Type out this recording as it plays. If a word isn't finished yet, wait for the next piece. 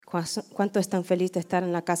¿Cuántos están felices de estar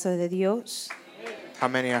en la casa de Dios? How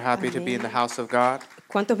many are happy to be in the house of God?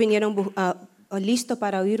 ¿Cuántos vinieron listos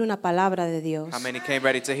para oír una palabra de Dios? How many came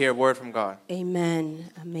ready to hear a word from God? Amén,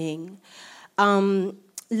 amén.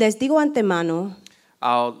 Les digo antemano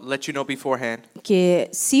I'll let you know beforehand que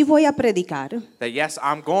sí voy a predicar, that yes,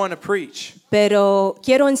 I'm going to preach, pero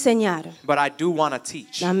quiero enseñar. but I do want to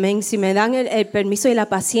teach. Amén. Si me dan el permiso y la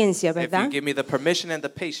paciencia, If ¿verdad? you give me the permission and the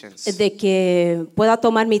patience, De que pueda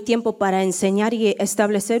tomar mi tiempo para enseñar y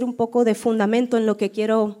establecer un poco de fundamento en lo que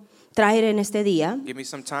quiero traer en este día. give me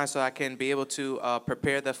some time so I can be able to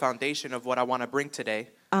prepare the foundation of what I want to bring today.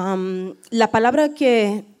 La palabra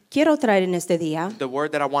que quiero traer en este día The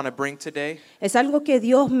word that I want to bring today es algo que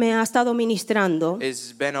Dios me ha estado ministrando.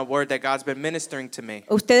 has been a word that God's been ministering to me.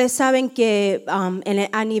 Ustedes saben que en el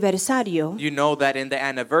aniversario You know that in the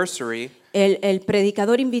anniversary, el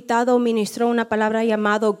predicador invitado ministró una palabra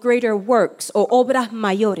llamado Greater Works o obras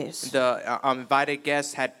mayores. the invited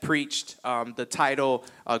guest had preached the title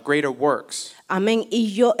Greater Works. Amén.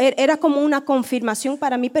 Y yo era como una confirmación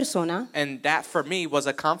para mi persona. And that for me was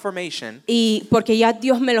a confirmation Y porque ya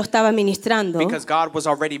Dios me lo estaba ministrando. because God was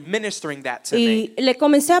already ministering that to me. Y le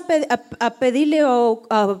comencé a pedirle o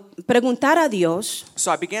a preguntar a Dios So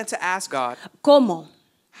I began to ask God, cómo.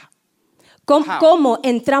 How? ¿Cómo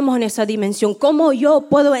entramos en esa dimensión? ¿Cómo yo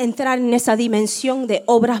puedo entrar en esa dimensión de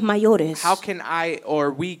obras mayores? how can I or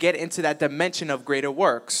we get into that dimension of greater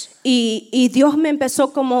works? Y Dios me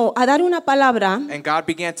empezó como a dar una palabra And God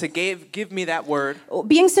began to give me that word,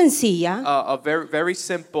 bien sencilla. a very, very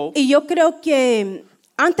simple. Y yo creo que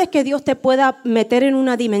antes que Dios te pueda meter en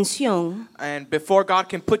una dimensión, And before God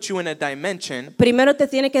can put you in a dimension, primero te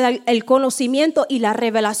tiene que dar el conocimiento y la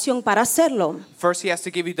revelación para hacerlo. first He has to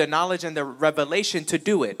give you the knowledge and the revelation to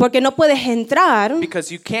do it. Porque no puedes entrar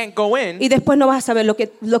Because you can't go in y después no vas a saber lo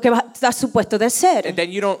que estás supuesto de and ser.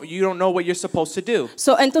 then you don't know what you're supposed to do.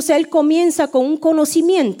 Entonces Él comienza con un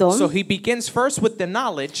conocimiento So He begins first with the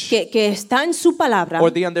knowledge que está en su palabra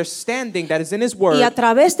or the understanding that is in His y word. a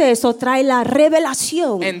través de eso trae la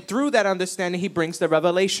revelación. And through that understanding, He brings the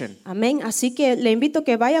revelation. Amén. Así que le invito a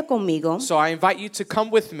que vaya conmigo So I invite you to come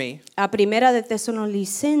with me a Primera de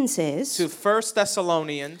Tesalonicenses to 1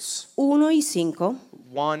 Thessalonians 1 y 5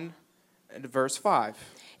 1 and verse 5.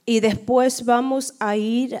 y después vamos a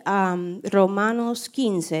ir a Romanos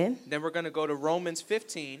 15, Then we're going to go to Romans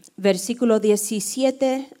 15, versículo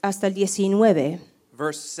 17 hasta el 19.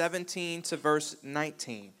 verse 17 to verse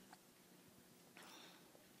 19.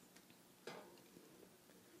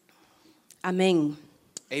 Amén.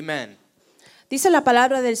 Amen. Dice la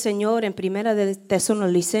palabra del Señor en Primera de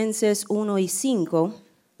Tesalonicenses 1 y 5.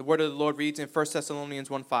 The word of the Lord reads in 1 Thessalonians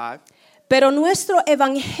 1:5. Pero nuestro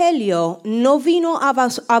evangelio no vino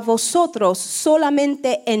a vosotros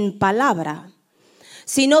solamente en palabra,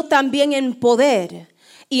 sino también en poder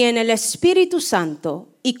y en el Espíritu Santo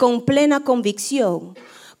y con plena convicción,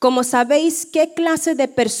 como sabéis qué clase de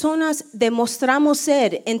personas demostramos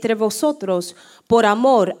ser entre vosotros por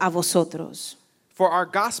amor a vosotros. For our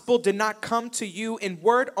gospel did not come to you in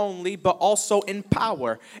word only, but also in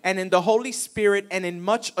power, and in the Holy Spirit, and in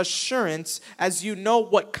much assurance, as you know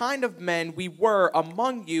what kind of men we were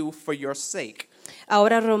among you for your sake.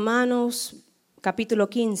 Ahora Romanos capítulo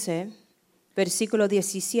 15, versículo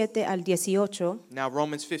 17 al 18. Now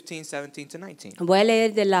Romans 15, 17 to 19. Voy a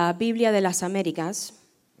leer de la Biblia de las Américas.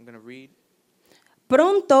 I'm going to read.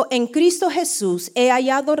 Pronto en Cristo Jesús he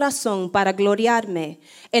hallado razón para gloriarme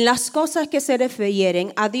en las cosas que se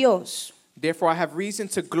refieren a Dios. Therefore I have reason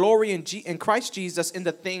to glory in Christ Jesus in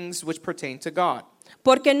the things which pertain to God.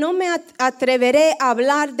 Porque no me atreveré a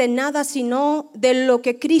hablar de nada sino de lo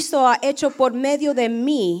que Cristo ha hecho por medio de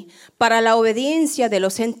mí para la obediencia de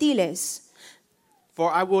los gentiles. For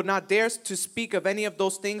I will not dare to speak of any of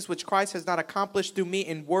those things which Christ has not accomplished through me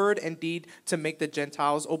in word and deed to make the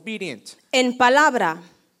Gentiles obedient. En palabra,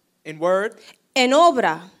 In word en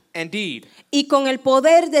obra and deed. y con el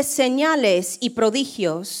poder de señales y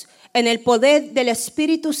prodigios, en el poder del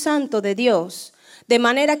Espíritu Santo de Dios, de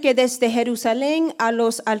manera que desde Jerusalén a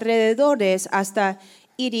los alrededores hasta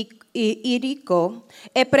Irico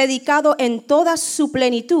he predicado en toda su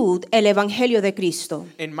plenitud el Evangelio de Cristo.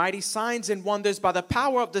 In mighty signs and wonders by the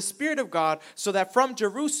power of the Spirit of God, so that from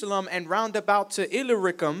Jerusalem and round about to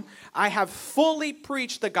Illyricum I have fully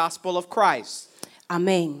preached the gospel of Christ.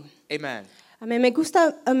 Amén. Amen. Amén.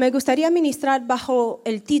 Me gustaría ministrar bajo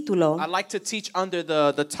el título I'd like to teach under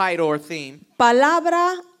the title or theme,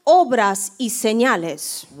 Palabra, obras y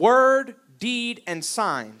señales. Word, Deed, and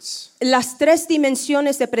Signs. Las tres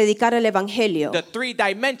dimensiones de predicar el Evangelio. The three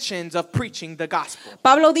dimensions of preaching the gospel.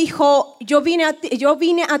 Pablo dijo, yo vine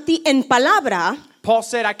a ti en palabra. Paul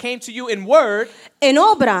said, I came to you in word, en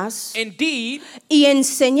obras in deed, y en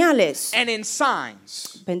señales. and in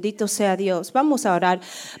signs. Bendito sea Dios. Vamos a orar.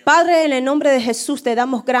 Padre, en el nombre de Jesús te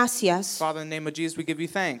damos gracias Father, in the name of Jesus, we give you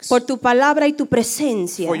thanks por tu palabra y tu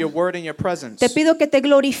presencia. for your word and your presence. Te pido que te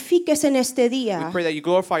glorifiques en este We día. pray that you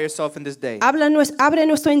glorify yourself in this day. Abre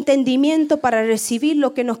nuestro entendimiento para recibir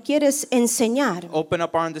lo que nos quieres enseñar. Open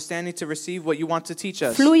up our understanding to receive what you want to teach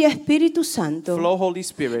us. Fluye Espíritu Santo Flow, Holy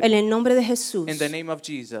Spirit, en el nombre de Jesús. in the name of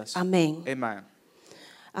Jesus. Amén. Amen.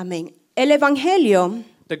 Amén. El Evangelio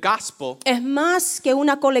The gospel es más que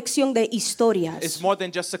una colección de historias. is more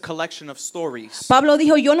than just a collection of stories. Pablo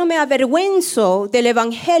dijo, yo no me avergüenzo del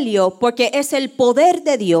Evangelio porque es el poder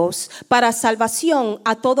de Dios para salvación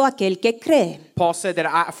a todo aquel que cree. Paul said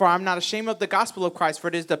that for I'm not ashamed of the gospel of Christ, for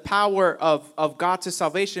it is the power of God to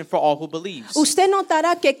salvation for all who believes. Usted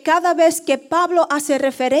notará que cada vez que Pablo hace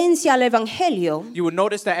referencia al Evangelio, You will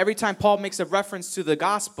notice that every time Paul makes a reference to the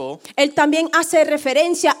gospel, él también hace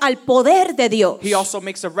referencia al poder de Dios. he also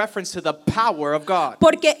makes a reference to the power of God.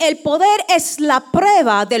 Porque el poder es la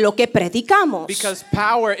prueba de lo que predicamos. Because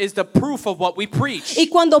power is the proof of what we preach. Y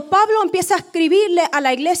cuando Pablo empieza a escribirle a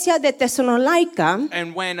la iglesia de Tesalónica,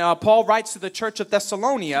 And when Paul writes to the church of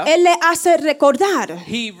Thessalonica, él le hace recordar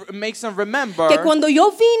he makes them remember que cuando yo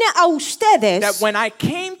vine a ustedes, that when I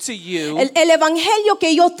came to you, el evangelio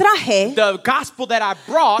que yo traje the gospel that I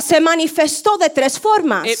brought, se manifestó de tres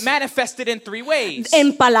formas: it manifested in three ways.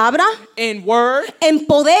 en palabra, In word, en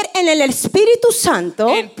poder en el Espíritu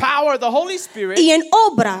Santo in power of the Holy Spirit, y en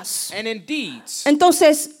obras. and in deeds.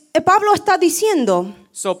 Entonces, Pablo está diciendo,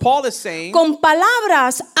 So Paul is saying, con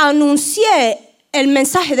palabras anuncié el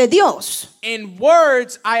mensaje de Dios. in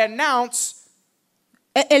words I announce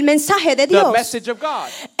El mensaje de the Dios. message of God.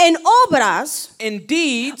 En obras, In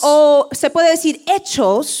deeds, o se puede decir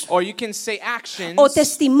hechos, or you can say actions, o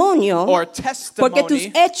testimonio, or porque tus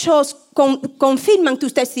testimony, hechos confirman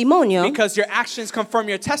tus testimonios. because your actions confirm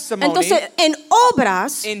your testimony. Entonces, en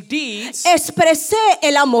obras, In deeds, expresé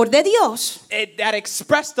el amor de Dios that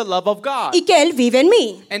express the love of God, y que Él vive en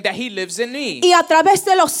mí. and that He lives in me. Y a través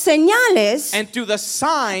de los señales, And through the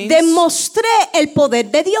signs demostré el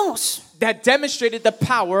poder de Dios. that demonstrated the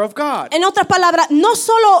power of God. En otras palabras, no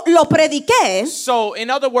solo lo prediqué, So,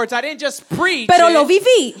 in other words, I didn't just preach pero lo it,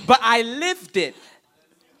 viví. but I lived it.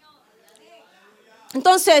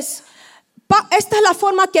 Entonces, esta es la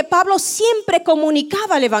forma que Pablo siempre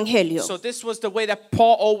comunicaba el evangelio. So this was the way that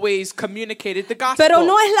Paul always communicated the gospel. Pero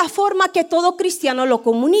no es la forma que todo cristiano lo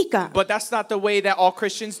comunica. But that's not the way that all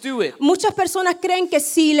Christians do it. Muchas personas creen que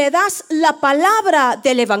si le das la palabra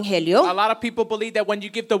del evangelio, A lot of people believe that when you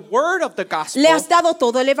give the word of the gospel, le has dado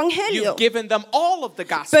todo el evangelio. you've given them all of the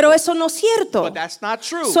gospel. Pero eso no es cierto. But that's not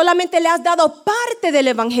true. Solamente le has dado parte del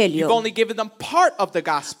You've evangelio. only given them part of the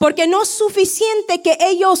gospel. Porque no es suficiente que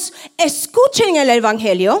ellos escuchen el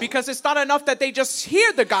evangelio. Because it's not enough that they just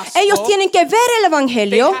hear the gospel. Ellos tienen que ver el They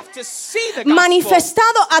evangelio have to see the gospel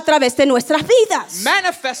manifestado a través de nuestras vidas.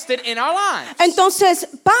 manifested in our lives. Entonces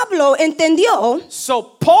Pablo entendió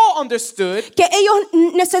So Paul understood que ellos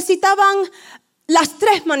necesitaban las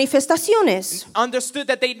tres manifestaciones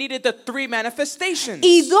that they needed the three manifestations.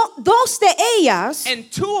 y dos de ellas And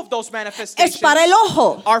two of those manifestations es para el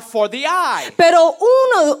ojo, are for the eye. pero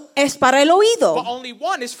uno es para el But oído. only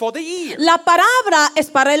one is for the ear. La palabra es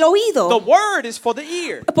para el The oído, word is for the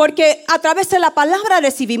ear. porque a través de la palabra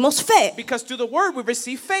recibimos fe, Because through the word we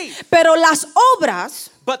receive faith. pero las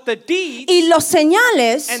obras But the deeds y los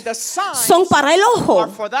señales and the signs son para el ojo.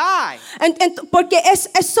 are for the eye. Porque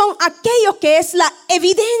son aquellos que es la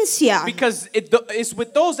evidencia, Because it's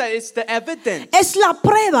with those that it's the evidence. es la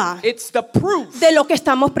prueba It's the proof de lo que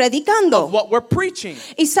estamos predicando. of what we're preaching.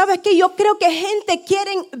 Y sabes que yo creo que gente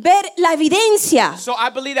quiere ver la evidencia. So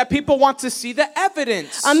I believe that people want to see the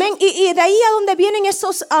evidence. Amén. Y de ahí a donde vienen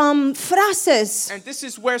esos frases And this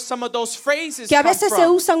is where some of those phrases que a come veces se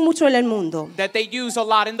from usan mucho en el mundo. that they use a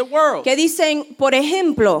lot in the world. Que dicen, por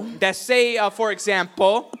ejemplo, That say, for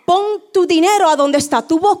example, pon tu dinero a donde está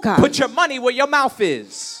tu boca. put your money where your mouth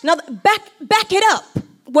is. Now, back it up,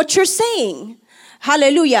 what you're saying.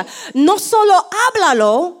 Aleluya. No solo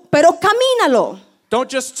háblalo, pero camínalo. Don't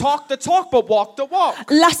just talk the talk, but walk the walk.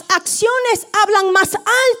 Las acciones hablan más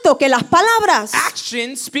alto que las palabras.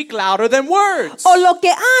 Actions speak louder than words. O lo que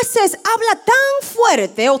haces habla tan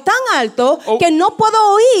fuerte o tan alto que no puedo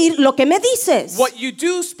oír lo que me dices. What you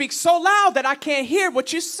do speaks so loud that I can't hear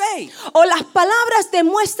what you say. O las palabras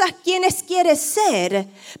demuestran quiénes quieres ser,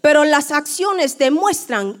 pero las acciones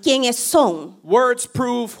demuestran quiénes son. Words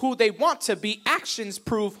prove who they want to be. Actions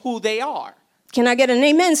prove who they are. Can I get an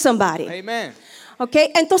amen, somebody? Amen.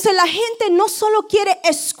 Okay, entonces la gente no solo quiere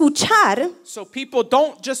escuchar So people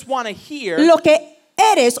don't just want to hear lo que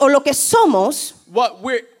eres o lo que somos, what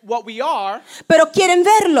we are, pero quieren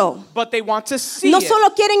verlo. but they want to see No it.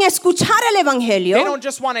 solo quieren escuchar el They evangelio, don't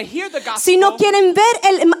just want to hear the gospel, sino quieren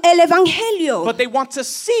ver el evangelio. but they want to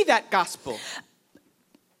see that gospel.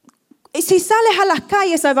 Y si sales a las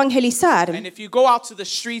calles a evangelizar, And if you go out to the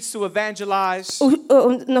streets to evangelize,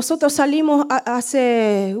 nosotros salimos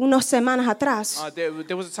hace unas semanas atrás.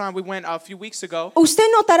 there was a time we went a few weeks ago. Usted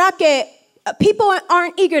notará que people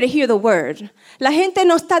aren't eager to hear the word. La gente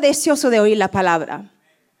no está deseoso de oír la palabra.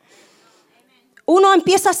 Uno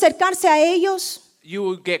empieza a acercarse a ellos You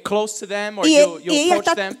will get close to them, or y you'll ellos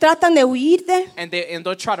approach them, tratan de huirte and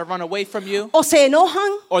they'll try to run away from you, o se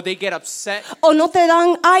enojan or they get upset. o no te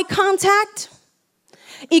dan eye contact.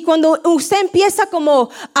 Y cuando usted empieza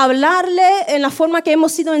como a hablarle en la forma que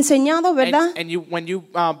hemos sido enseñados, ¿verdad? And when you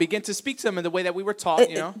begin to speak to them in the way that we were taught,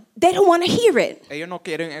 They don't want to hear it. ellos no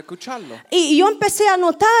quieren escucharlo. Y yo empecé a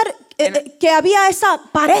notar que había esa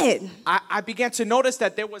pared. I began to notice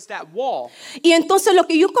that there was that wall. Y entonces lo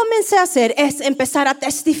que yo comencé a hacer es empezar a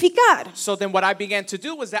testificar. So then what I began to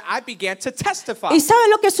do was that I began to testify. ¿Y sabe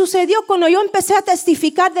lo que sucedió cuando yo empecé a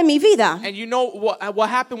testificar de mi vida? And you know what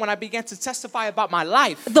happened when I began to testify about my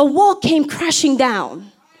life? The wall came crashing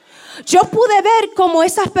down. Yo pude ver cómo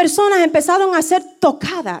esas personas empezaron a ser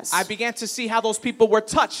tocadas, I began to see how those people were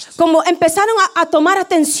touched, como empezaron a tomar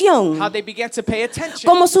atención, how they began to pay attention,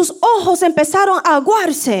 como sus ojos empezaron a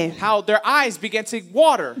aguarse. how their eyes began to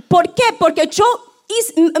water. ¿Por qué? Porque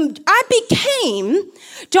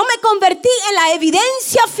yo me convertí en la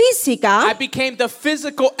evidencia I física became the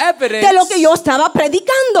physical evidence de lo que yo estaba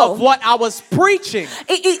predicando. of what I was preaching.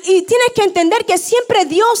 Y tienes que entender que siempre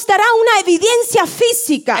Dios dará una evidencia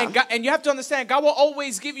física. And you have to understand, God will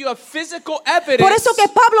always give you a physical evidence. Por eso que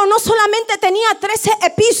Pablo no solamente tenía 13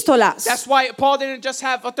 epístolas. That's why Paul didn't just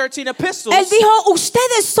have 13 epistles. Él dijo,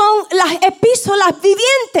 ustedes son las epístolas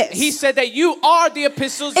vivientes. He said that you are the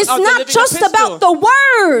epistles It's of the not living just epistle. about the No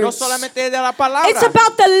words. solamente de la palabra. It's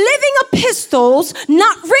about the living epistles,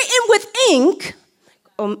 not written with ink,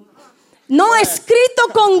 no escrito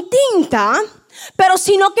con tinta, pero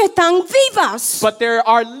sino que están vivas. But there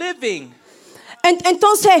are living.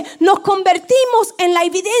 Entonces nos convertimos en la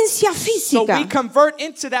evidencia So física. we convert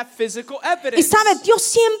into that physical Y evidence. sabes, Dios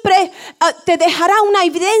siempre te dejará una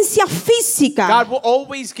evidencia física. God will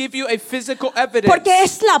always give you a physical evidence. Porque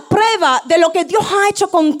es la prueba de lo que Dios ha hecho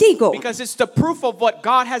contigo. Because it's the proof of what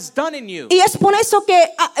God has done in you. Y es por eso que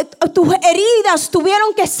tus heridas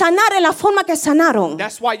tuvieron que sanar en la forma que sanaron.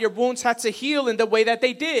 That's why your wounds had to heal in the way that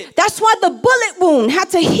they did. That's why the bullet wound had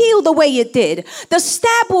to heal the way it did. The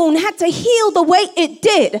stab wound had to heal the way it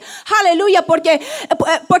did. Aleluya, porque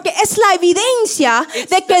es la evidencia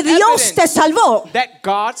de que Dios te salvó. That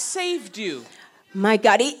God saved you. My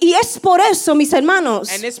God, y es por eso, mis hermanos,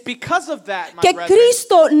 And it's because of that, my que brethren.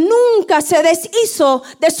 Cristo nunca se deshizo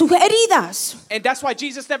de sus heridas, And that's why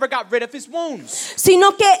Jesus never got rid of his wounds.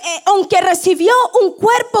 sino que aunque recibió un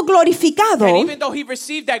cuerpo glorificado, And even though he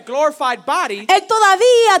received that glorified body, él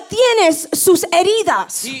todavía tiene sus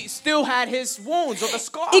heridas. he still had his wounds or the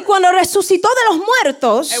scars. Y cuando resucitó de los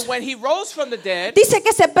muertos, And when he rose from the dead, dice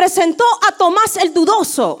que se presentó a Tomás el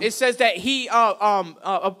dudoso it says that he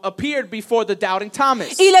appeared before the doubting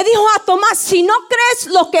Thomas. y le dijo a Tomás, si no crees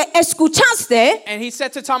lo que escuchaste, And he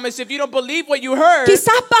said to Thomas, if you don't believe what you heard,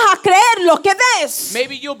 quizás vas a creer lo que ves.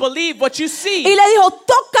 maybe you'll believe what you see. Y le dijo,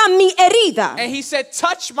 toca mi herida, And he said,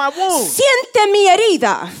 touch my wound. siente mi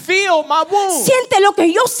herida, Feel my wound. siente lo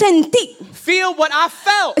que yo sentí. Feel what I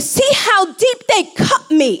felt. See how deep they cut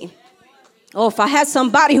me. Oh, if I had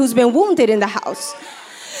somebody who's been wounded in the house.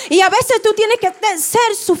 Y a veces tú tienes que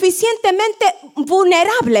ser suficientemente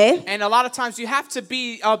vulnerable And a lot of times you have to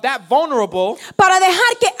be that vulnerable para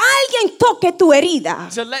dejar que alguien toque tu herida.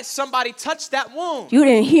 to let somebody touch that wound. You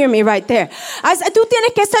didn't hear me right there. Tú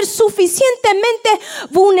tienes que ser suficientemente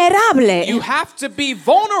vulnerable You have to be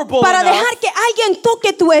vulnerable para enough dejar que alguien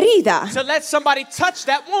toque tu herida. to let somebody touch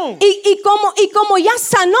that wound. Y como ya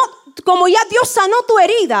sanó, como ya Dios sanó tu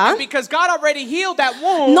herida, Because God already healed that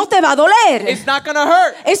wound, no te va a doler. it's not going to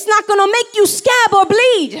hurt. It's not going to make you scab or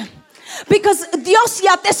bleed. Because Dios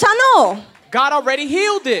ya te sanó. God already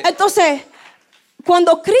healed it. Entonces,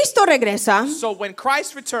 cuando Cristo regresa, So when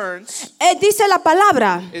Christ returns, dice la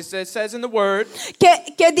palabra it says in the word que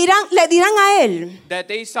le dirán a él, that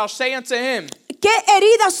they shall say unto him, ¿qué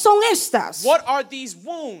heridas son estas? what are these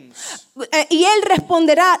wounds? Y él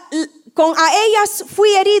responderá, con a ellas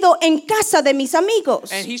fui herido en casa de mis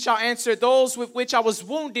amigos. And he shall answer those with which I was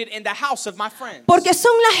wounded in the house of my friends. Porque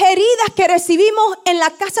son las heridas que recibimos en la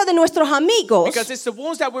casa de nuestros amigos Because it's the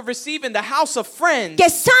wounds that we receive in the house of friends que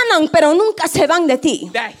sanan pero nunca se van de ti.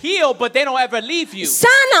 that heal, but they don't ever leave you.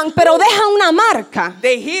 Sanan pero dejan una marca.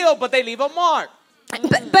 They heal, but they leave a mark.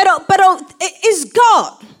 Pero es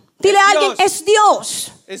God. Dile a alguien, Dios. es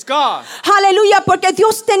Dios. It's God. Aleluya, porque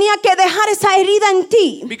Dios tenía que dejar esa herida en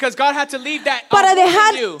ti Because God had to leave that para wound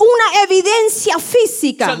dejar in you, una evidencia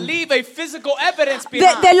física to leave a physical evidence de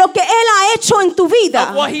behind lo que Él ha hecho en tu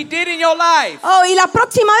vida. of what he did in your life. Oh, y la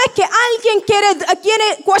próxima vez que alguien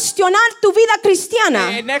quiere cuestionar tu vida cristiana,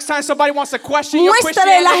 And next time somebody wants to question your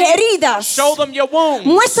muéstrale las Christianity, heridas, show them your wounds.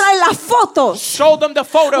 muéstrale las fotos, Show them the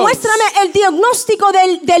photos. muéstrame el diagnóstico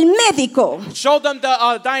del médico, Show them the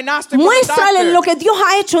diagnostic from the muéstrale doctor. lo que Dios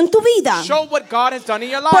ha hecho en tu vida. Show what God has done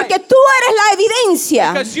in your life. Porque tú eres la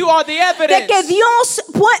evidencia Because you are the de evidence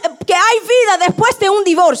que que hay vida después de un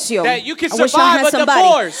divorcio. that you can I wish I survive had a somebody.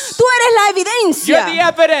 divorce. Tú eres la You're the evidencia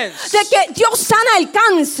evidence de que Dios sana el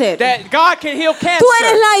cáncer. that God can heal cancer. Tú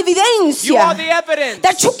eres la You evidencia are the evidence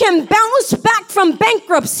that you can bounce back from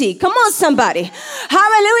bankruptcy. Come on, somebody.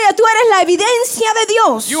 Hallelujah. Tú eres la evidencia de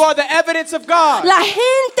Dios. You are the evidence of God. La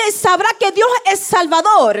gente sabrá que Dios es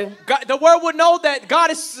Salvador, God. The world would know that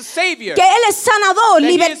God is the Savior. que Él es sanador, That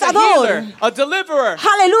He is a libertador, healer, a deliverer,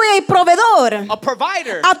 aleluya, y proveedor a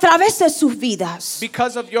provider a través de sus vidas.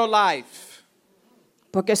 because of your life.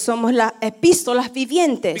 Porque somos las epístolas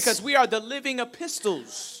vivientes. Because we are the living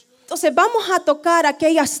epistles. Entonces vamos a tocar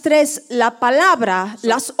aquellas tres: la palabra,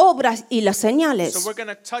 las obras y las señales. So we're going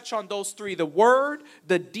to touch on those three: the word,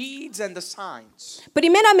 the deeds, and the signs.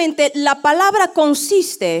 Primeramente, la palabra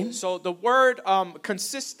consiste So the word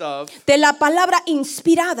consists de la palabra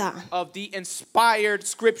inspirada. of the inspired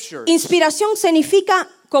scriptures. Inspiración significa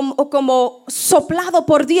como soplado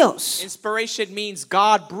por Dios. Inspiration means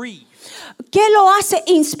God breathed. ¿Qué lo hace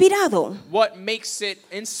inspirado? What makes it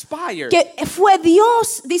inspired? Que fue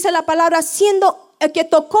Dios, dice la palabra, siendo el que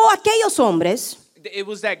tocó a aquellos hombres. It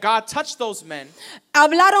was that God touched those men,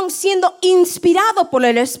 Hablaron siendo inspirados por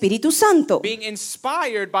el Espíritu Santo. being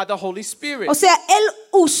inspired by the Holy Spirit. O sea, él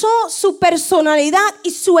usó su personalidad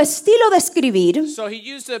y su estilo de escribir, So he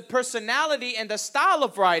used the personality and the style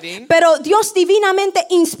of writing, pero Dios divinamente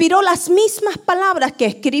inspiró las mismas palabras que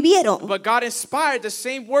escribieron. but God inspired the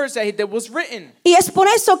same words that was written. Y es por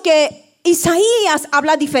eso que Isaías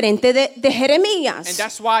habla diferente de And Jeremías.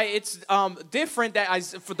 that's why it's different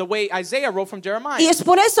for the way Isaiah wrote from Jeremiah. Y es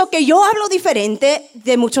por eso que yo hablo diferente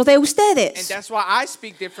de muchos de And ustedes. that's why I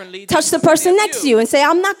speak differently. Touch the than person many of next to you and say,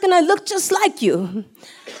 I'm not going to look just like you.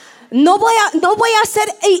 No voy a ser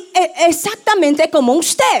exactamente como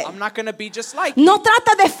usted. I'm not going to be just like you. No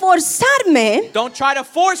trata de forzarme Don't try to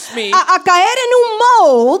force me a caer en un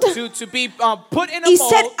mold to be put in a y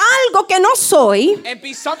ser mold algo que no soy, and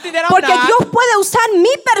be something that I'm porque not. Dios puede usar mi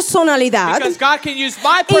personalidad Because God can use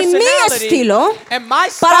my y mi personality estilo and my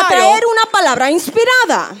para style traer una palabra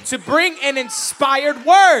inspirada. to bring an inspired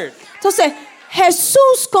word. Entonces,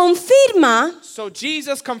 Jesús confirma So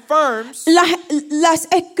Jesus confirms las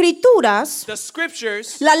escrituras, the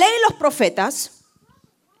scriptures, la ley y los profetas,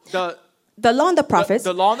 the law and the prophets,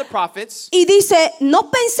 the law and the prophets. y dice, no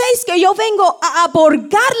penséis que yo vengo a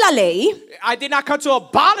aborgar la ley, I did not come to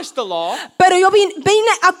abolish the law, pero yo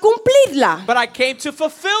vine a cumplirla. but I came to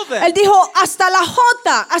fulfill them. Él dijo, hasta la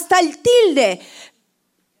J, hasta el tilde,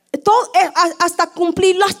 hasta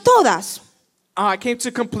cumplirlas todas. I came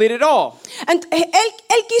to complete it all.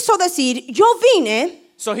 Él quiso decir, yo vine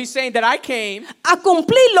So he's saying that I came a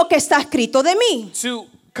cumplir lo que está escrito de mí. to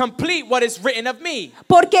complete what is written of me.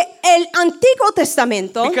 Porque el Antiguo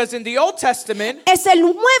Testamento Because in the Old Testament, es el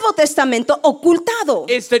Nuevo Testamento ocultado.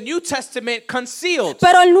 it's the New Testament concealed.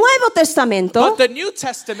 Pero el Nuevo Testamento But the New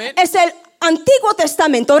Testament es el Antiguo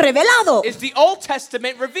Testamento revelado. is the Old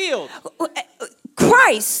Testament revealed.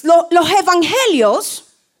 Christ, los evangelios,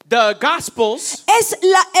 The Gospels es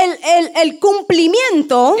el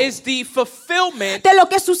cumplimiento is the fulfillment de lo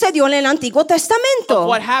que sucedió en el Antiguo of Testamento.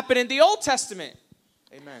 what happened in the Old Testament.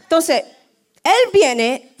 Amen. Entonces, Él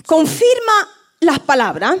viene, confirma las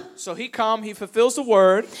palabras So he fulfills the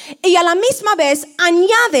word, y a la misma vez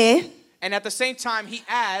añade and at the same time he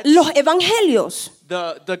adds los evangelios,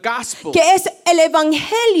 the gospel. que es el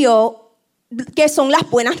evangelio que son las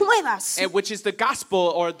buenas nuevas. and which is the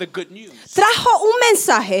gospel or the good news. Trajo un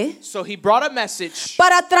mensaje So he brought a message.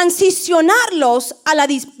 para transicionarlos a la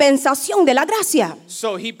dispensación de la gracia.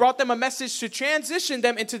 So he brought them a message to transition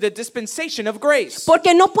them into the dispensation of grace.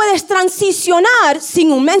 Porque no puedes transicionar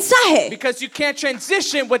sin un mensaje. Because you can't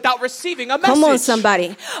transition without receiving a Come on, message.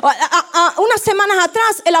 somebody. Unas semanas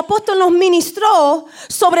atrás el apóstol nos ministró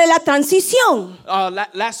sobre la transición.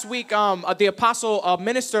 Last week, the apostle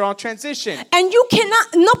ministered on transition. And you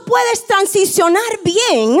cannot, no puedes transicionar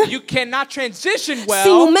bien You cannot transition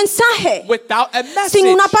sin un well mensaje, without a message, sin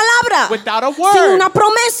una palabra, without a sin word, una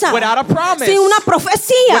promesa, without a promise, sin una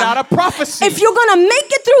profecía. without a prophecy. If you're going to make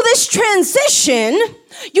it through this transition,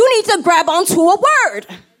 you need to grab onto a word.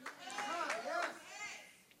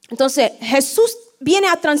 Entonces, Jesús viene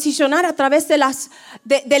a transicionar a través de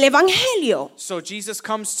del evangelio. So Jesus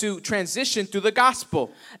comes to transition through the gospel,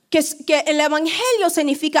 Que el evangelio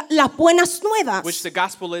significa las buenas nuevas. which the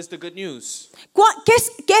gospel is the good news.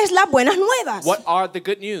 ¿Qué es las buenas nuevas? What are the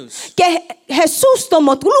good news? Que Jesús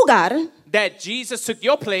tomó tu lugar That Jesus took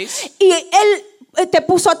your place y Él te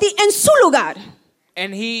puso a ti en su lugar.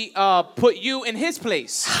 and he put you in his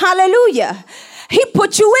place. Aleluya. He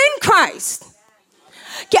put you in Christ.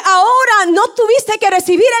 Que ahora no tuviste que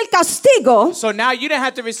recibir el castigo, So now you didn't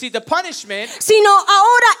have to receive the punishment, sino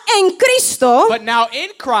ahora en Cristo but now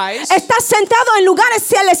in Christ, estás sentado en lugares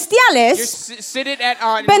you're celestiales, seated at in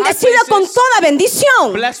high bendecido con places, toda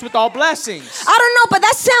bendición. blessed with all blessings. I don't know, but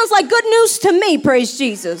that sounds like good news to me, praise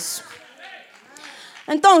Jesus.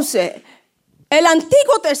 Entonces, el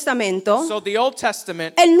Antiguo Testamento, So the Old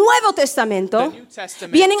Testament el Nuevo Testamento, The New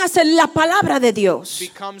Testament vienen a ser la palabra de Dios.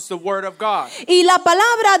 becomes the word of God. Y la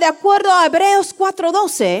palabra, de acuerdo a Hebreos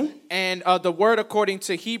 4:12, And the word according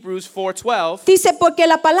to Hebrews 4:12, dice, porque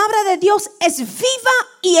la palabra de Dios es viva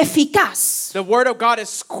y eficaz, the word of God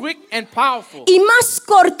is quick and powerful y más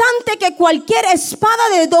cortante que cualquier espada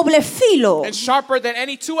de doble filo. and sharper than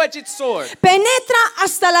any two-edged sword, Penetra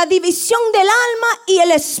hasta la división del alma y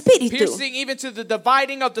el espíritu, piercing even to the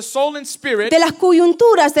dividing of the soul and spirit, de las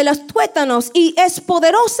coyunturas, de los tuétanos, y es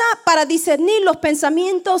poderosa para discernir los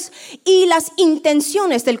pensamientos y las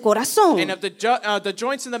intenciones del corazón. and of the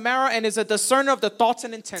joints in the marrow, and is a discerner of the thoughts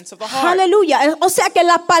and intents of the heart. Aleluya. O sea que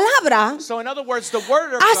la palabra So in other words, the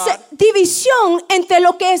word of hace God división entre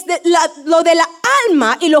lo que es lo de la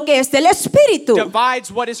alma y lo que es del espíritu.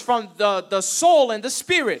 divides what is from the soul and the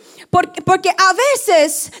spirit. Porque a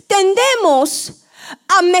veces tendemos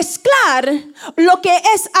a mezclar lo que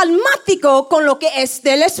es almático con lo que es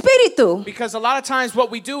del espíritu. Because a lot of times what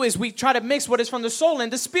we do is we try to mix what is from the soul and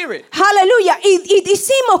the spirit. Aleluya. Y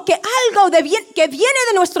decimos que algo que viene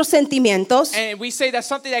de nuestros sentimientos And we say that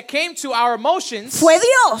something that came to our emotions fue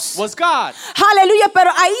Dios. was God. Aleluya.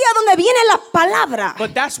 Pero ahí es donde viene la palabra.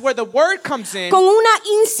 But that's where the word comes in. Con una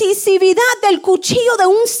incisividad del cuchillo de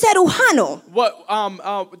un cirujano. What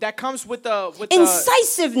that comes with the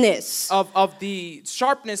Incisiveness. of the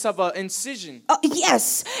sharpness of an incision, Oh,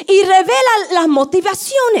 yes. Y revela las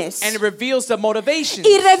motivaciones. and it reveals the motivation,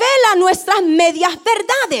 Y revela nuestras medias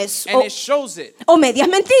verdades and it shows it, o medias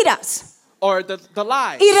mentiras. or the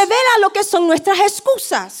lies, Y revela lo que son nuestras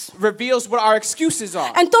excusas. reveals what our excuses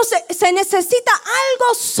are. Entonces se necesita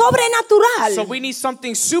algo sobrenatural, So we need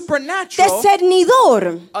something supernatural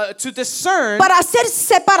discernidor, to discern, para hacer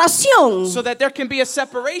separación so that there can be a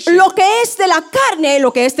separation. lo que es de la carne y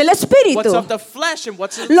lo que es del What's espíritu, of the flesh and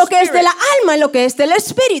what's of the lo que es de spirit, la alma y lo que es del the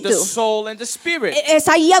espíritu. soul and the spirit. Es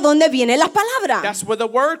ahí a donde viene la palabra. That's where the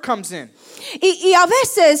word comes in. Y a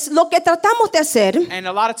veces lo que tratamos de hacer, And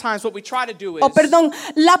a lot of times what we try to do is,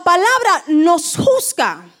 la palabra nos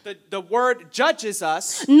juzga. the word judges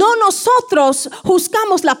us. No nosotros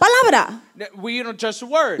juzgamos la palabra. We don't judge the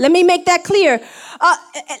word. Let me make that clear.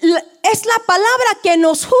 Es la palabra que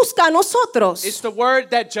nos juzga a nosotros. It's the word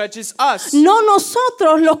that judges us. No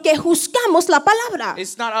nosotros los que juzgamos la palabra.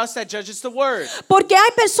 It's not us that judges the word. Porque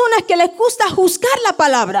hay personas que les gusta juzgar la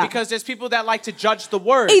palabra. Because there's people that like to judge the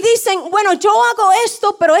word. Y dicen, bueno, yo hago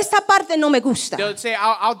esto, pero esta parte no me gusta. They'll say,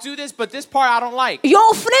 I'll do this, but this part I don't like. Yo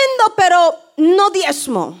ofrendo, pero no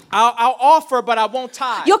diezmo. I'll offer, but I won't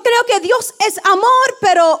tithe. Yo creo que Dios es amor,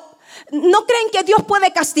 pero no creen que Dios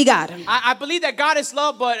puede castigar. I believe that God is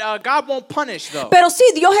love, but God won't punish though. Pero sí,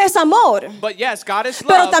 Dios es amor. But yes, God is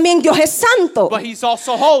Pero love, también Dios es santo. but He's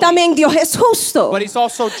also holy. También Dios es justo. But He's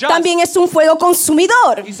also just. También es un fuego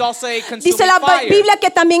consumidor. He's also a consuming Dice la fire. Biblia que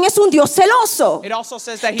también es un Dios celoso, It also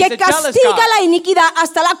says that He's que a jealous castiga God. la iniquidad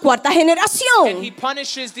hasta la cuarta And He generación.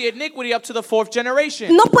 punishes the iniquity up to the fourth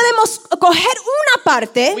generation. No podemos coger una We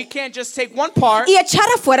parte can't just take one part y echar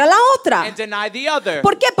afuera la otra. and deny the other.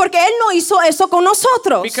 ¿Por qué? Porque Él no hizo eso con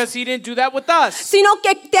nosotros, because he didn't do that with us. sino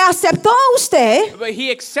que te aceptó a usted But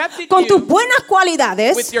he accepted con tus you buenas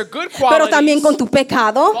cualidades, with your good pero también qualities, con tu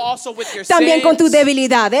pecado, but also with your también con tus sins,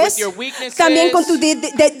 debilidades, with your weaknesses, también con tus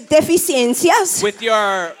deficiencias. with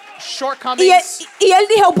your Y shortcomings. él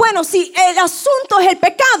dijo, bueno, si el asunto es el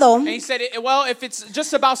pecado, And he said, well, if it's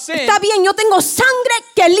just about sin, está bien, yo tengo sangre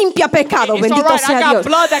que limpia pecado, it's all bendito right. I sea got Dios.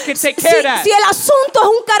 blood that can take care of that. Si el asunto es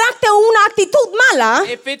un carácter o una actitud mala,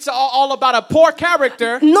 If it's all about a poor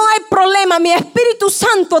character, no hay problema, mi Espíritu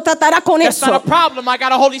Santo tratará con that's not a eso. problem. I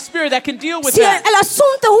got a Holy Spirit that can deal with Si el that.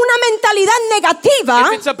 asunto es una mentalidad negativa,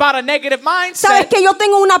 If it's about a negative sabes mindset, que yo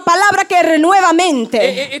tengo una palabra que renueva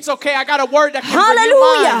mente. it's okay. I got a word that can renew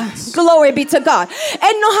Aleluya. minds. Glory be to God.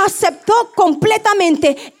 Él nos aceptó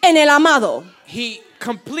completamente en el amado. He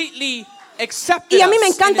completely accepted Y a mí me us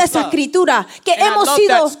in encanta his esa love. escritura, que And I hemos love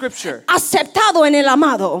sido that scripture. aceptados en el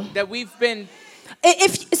amado. That we've been,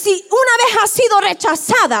 Si una vez has sido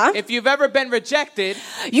rechazada, if you've ever been rejected,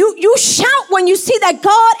 you shout when you see that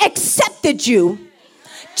God accepted you.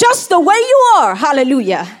 Just the way you are.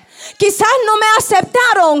 Hallelujah. Quizás no me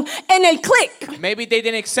aceptaron en el click. maybe they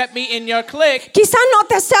didn't accept me in your clique. Quizás no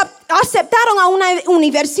te aceptaron a una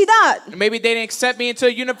universidad. Maybe they didn't accept me into a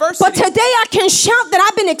But university. today I can shout that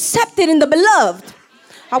I've been accepted in the beloved.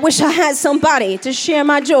 I wish I had somebody to share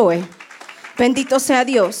my joy. Bendito sea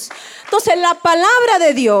Dios. Entonces la palabra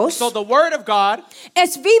de Dios So the word of God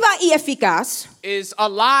es viva y eficaz is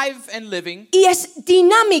alive and living, y es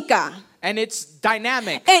dinámica and it's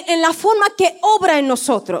dynamic en la forma que obra en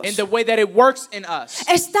nosotros. in the way that it works in us.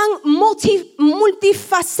 Es tan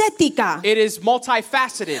multifacética. It is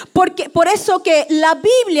multifaceted. Porque por eso que la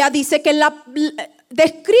Biblia dice que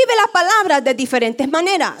describe la palabra de diferentes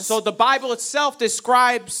maneras. So the Bible itself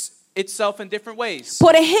describes itself in different ways.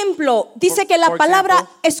 Por ejemplo, dice que la For palabra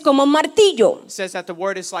example, es como martillo. It says that the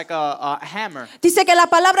word is like a hammer. Dice que la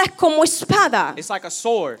palabra es como espada. It's like a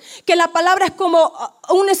sword. Que la palabra es como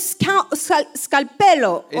un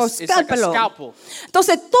escalpelo o It's like a scalpelo. scalpel.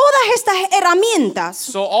 Entonces, todas estas herramientas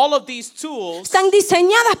So all of these tools están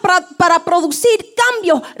diseñadas para producir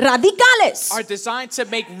cambios radicales. are designed to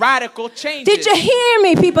make radical changes. Did you hear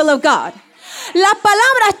me, people of God? La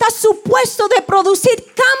palabra está supuesto de producir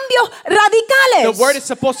cambios radicales. The word is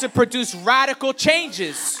supposed to produce radical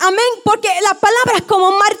changes Amén, porque la palabra es como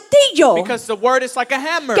un martillo because the word is like a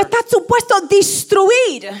hammer que está supuesto a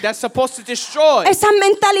destruir that's supposed to destroy esas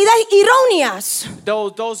mentalidades erróneas.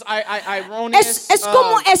 those erroneous Es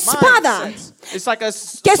como espada. mindsets. It's like a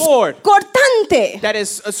Que es sword cortante. that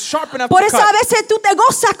is sharp enough Por to eso a cut. veces tú te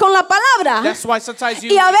gozas con la palabra That's why sometimes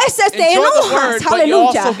you y a veces te enjoy the enojas, word, but you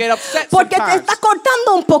aleluya, also get upset porque te sometimes. está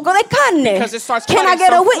cortando un poco de carne. Because it starts Can I cutting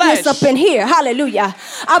get a some witness flesh. up in here? Aleluya.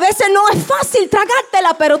 A veces no es fácil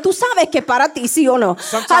tragártela, pero tú sabes que para ti sí o no.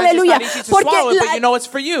 Sometimes Aleluya. it's not easy to swallow it, but you know it's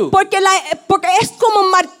for you. Porque es como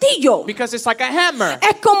un martillo. Because it's like a hammer.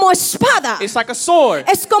 Es como espada. It's like a sword.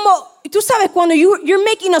 Es como, tú sabes, cuando you're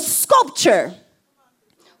making a sculpture,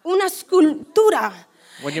 una escultura.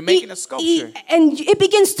 When you're making a sculpture. And it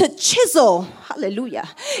begins to chisel. Aleluya.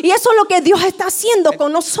 Y eso es lo que Dios está haciendo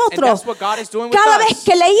con nosotros. and that's what God is doing with Cada us. vez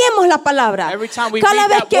que leemos la palabra, Every time we cada read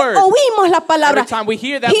vez that que word, oímos la palabra, every time we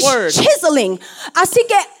hear that He's word. chiseling. Así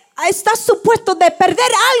que estás supuesto de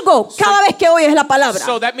perder algo cada vez que oyes la palabra.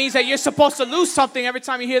 So that means that you're supposed to lose something every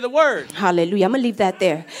time you hear the word. Aleluya. I'm going to leave that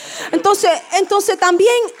there. Entonces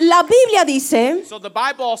también la Biblia dice So the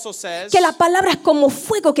Bible also says que la palabra es como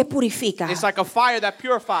fuego que purifica, it's like a fire that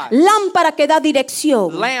purifies, lámpara que da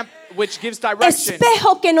dirección, lamp which gives direction,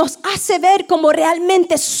 espejo que nos hace ver como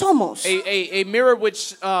realmente somos. a mirror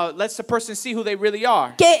which lets the person see who they really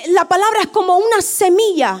are. Que la palabra es como una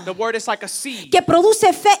semilla The word is like a seed que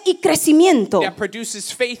produce fe y crecimiento. that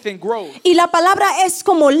produces faith and growth. Y la palabra es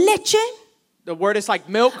como leche, The word is like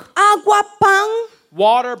milk, agua, pan,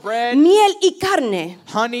 water, bread, miel y carne.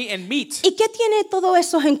 honey, and meat. ¿Y qué tiene todo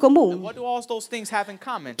eso en común? What do all those things have in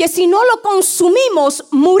common? Que si no lo consumimos,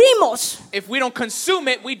 morimos. If we don't consume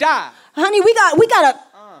it, we die. Honey,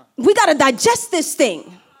 we gotta digest this thing.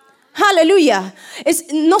 Aleluya. Es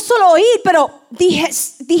no solo oír, pero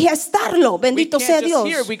digestarlo. We Bendito can't sea just Dios.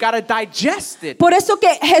 hear, we gotta digest it. Por eso que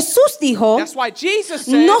Jesús dijo, That's why Jesus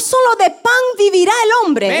said, no solo de pan vivirá el man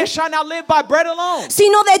hombre, shall not live by bread alone,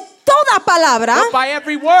 sino de toda palabra but by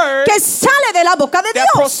every word que sale de la boca de that Dios.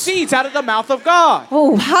 proceeds out of the mouth of God.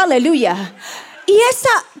 Oh, aleluya. Y esa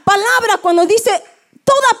palabra cuando dice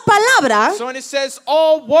toda palabra, So when it says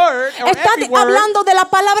all word or está every word, hablando de la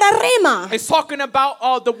palabra rema. it's talking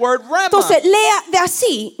about the word rema. Entonces lea de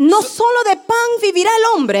así, no solo de pan vivirá el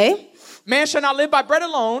hombre, Man shall not live by bread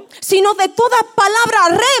alone, sino de toda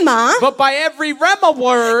palabra rema but by every rhema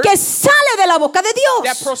word que sale de la boca de that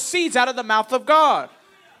Dios. proceeds out of the mouth of God.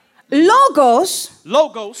 Logos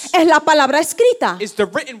Logos es la palabra escrita. is the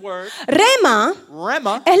written word. Rema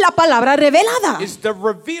Rhema es la palabra revelada. is the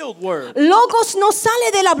revealed word. Logos no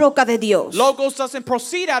sale de la boca de Dios. Logos doesn't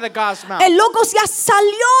proceed out of God's mouth. El logos ya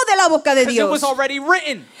salió de la boca de Because it was Dios. already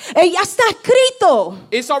written. Ya está escrito.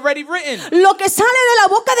 It's already written. Lo que sale de la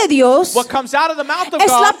boca de Dios What comes out of the mouth of es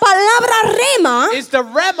la God palabra rema is the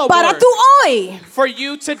rhema para word tú hoy. for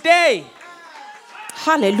you today.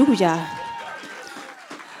 Aleluya.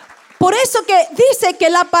 Por eso que dice que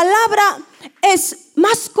la palabra es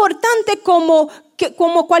más cortante como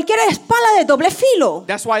cualquier espada de doble filo.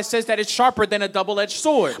 That's why it says that it's sharper than a double-edged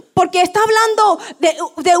sword. Porque está hablando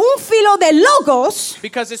de un filo de logos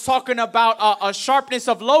Because it's talking about a sharpness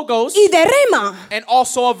of logos y de rema. and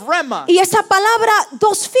also of rhema. Y esa palabra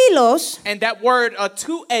dos filos And that word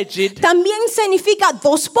two-edged también significa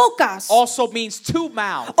dos bocas. also means two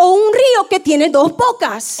mouths O un río que tiene dos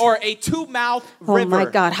bocas. or a two-mouth Oh my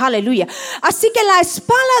river. God, aleluya. Así que la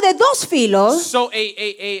espada de dos filos So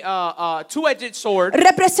a two-edged sword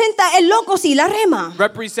representa el logos y la rema.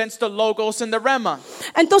 represents the logos and the rhema.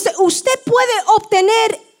 Entonces usted puede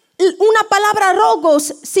obtener una palabra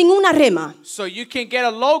logos sin una rema, So you can get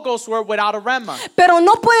a logos word without a rhema. pero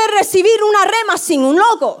no puede recibir una rema sin un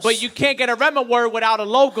logos. But you can't get a rhema word without a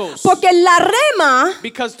logos. Porque la rema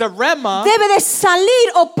Because the rhema debe de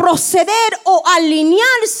salir o proceder o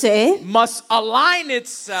alinearse must align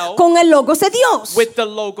itself con el logos de Dios. with the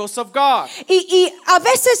logos of God. Y a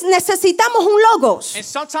veces necesitamos un logos, And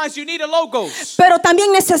sometimes you need a logos. pero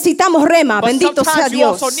también necesitamos rema. But Bendito sea sometimes you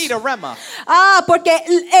Dios. also need a rhema. Porque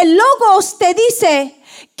el logos te dice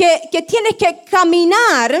que tienes que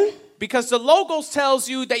caminar Because the logos tells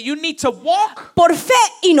you that you need to walk por fe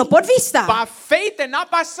y no por vista. by faith and not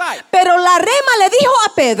by sight. Pero la rema le dijo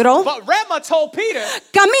a Pedro, But rhema told Peter,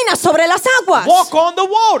 camina sobre las aguas. walk on the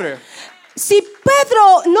water. Si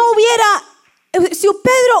Pedro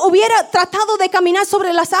hubiera tratado de caminar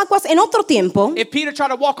sobre las aguas en otro tiempo, If Peter tried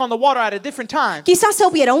to walk on the water at a different time, quizás se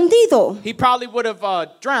hubiera hundido. he probably would have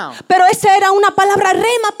drowned. Pero esa era una palabra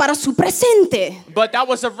rema para su presente. But that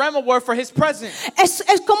was a rhema word for his present. Es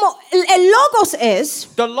como el logos es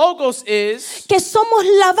The logos is que somos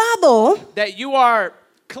lavados that you are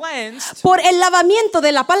cleansed por el lavamiento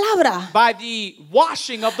de la palabra. by the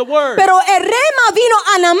washing of the word. Pero el rema vino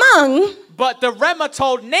a Naamán But the rhema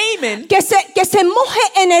told Naaman que se moje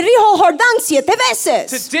en el río Jordán 7 to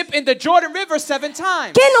veces. dip in the Jordan River 7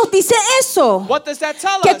 times. ¿Qué nos dice eso? What does that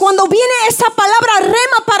tell Que us? cuando viene esa palabra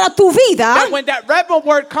rema para tu vida, That when that rhema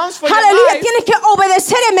word comes for your aleluya, life, tienes que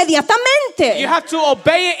obedecer inmediatamente. you have to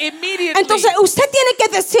obey it immediately. Entonces usted tiene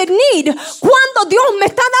que discernir cuando Dios me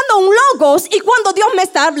está dando un logos y cuando Dios me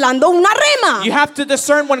está hablando una rema. You have to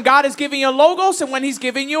discern when God is giving you logos and when he's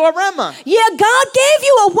giving you a rhema. Yeah, God gave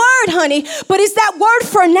you a word, honey, but is that word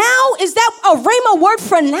for now? Is that a rhema word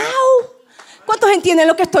for now? ¿Cuántos entienden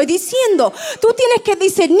lo que estoy diciendo? Tú tienes que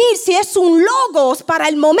discernir si es un logos para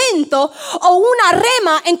el momento o una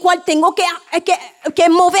rema en cual tengo que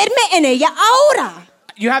moverme en ella ahora.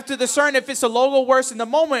 You have to discern if it's a logo word in the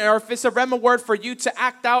moment or if it's a rhema word for you to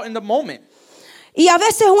act out in the moment. Y a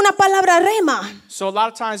veces una palabra rema So a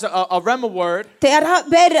lot of times a rhema word te hará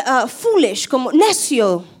ver foolish, como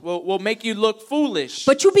necio. will make you look foolish.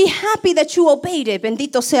 But you be happy that you obeyed it.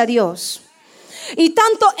 Bendito sea Dios. Y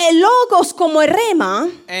tanto el logos como el rema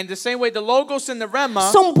And the same way the logos and the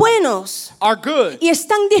rhema son buenos are good. y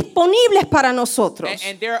están disponibles para nosotros.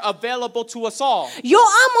 And they're available to us all. Yo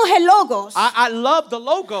amo el logos. I love the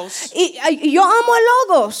logos. Y yo amo el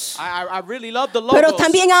logos. I really love the logos. Pero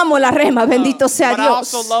también amo la rema, bendito sea but I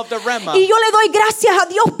Dios. also love the rhema. Y yo le doy gracias a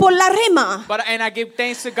Dios por la rema. And I give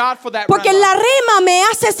thanks to God for that Porque rhema. la rema me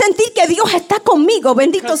hace sentir que Dios está conmigo,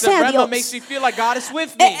 bendito Because the sea rhema Dios. makes me feel like God is with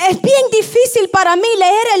me. Es bien difícil para mí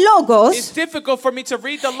leer el It's logos difficult for me to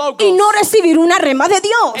read the logos y no recibir una rema de and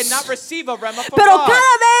Dios. not receive a rhema from Pero God.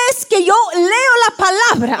 cada vez que yo leo la But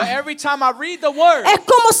palabra, every time I read the word, es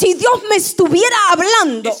como si Dios me estuviera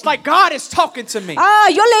hablando. it's like God is talking to me.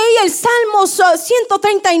 Yo leí el Salmos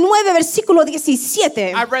 139, versículo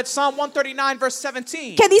 17. I read Psalm 139 verse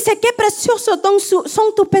 17. Que dice, qué preciosos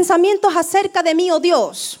son tus pensamientos acerca de mí, oh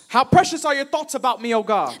Dios. How precious are your thoughts about me, O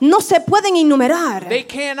God. No se pueden enumerar, They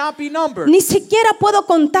cannot be numbered. ni siquiera puedo I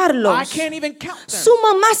contarlos. can't even count them.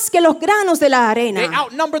 Suma más que los granos de la They arena.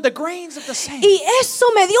 outnumber the grains of the sand. Y eso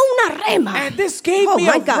me dio una rema. And this gave Oh me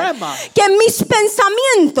my a God. rhema Que mis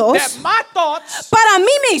pensamientos that my thoughts para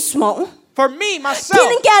mí mismo for me, myself,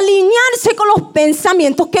 tienen que alinearse con los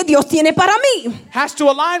pensamientos que Dios tiene para mí. has to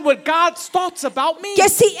align with God's thoughts about me. Que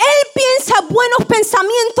si Él piensa buenos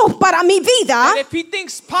pensamientos para mi vida, And if he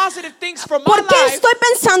thinks positive things for my ¿por qué life, estoy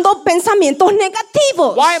pensando pensamientos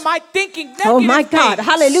negativos? why am I thinking negative Oh my God, things?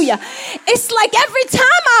 hallelujah. It's like every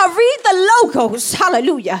time I read the logos,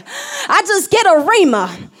 hallelujah, I just get a rhema.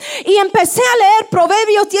 Y empecé a leer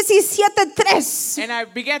Proverbios 17:3, And I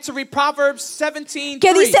began to read Proverbs 17:3.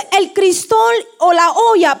 que dice el cristal o la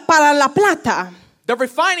olla para la plata The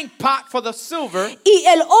refining pot for the silver y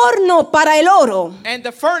el horno para el oro. and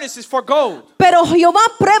the furnace is for gold. Pero Jehová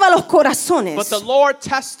prueba los corazones. But the Lord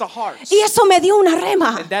tests the hearts. Y eso me dio una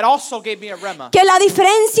rema. And that also gave me a rema. Que la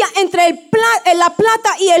diferencia entre la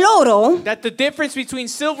plata y el oro That the difference between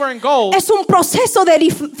silver and gold es un proceso de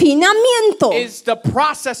refinamiento. is the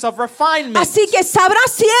process of refinement. Así que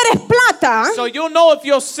sabrás si eres plata So you'll know if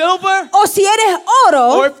you're silver o si eres or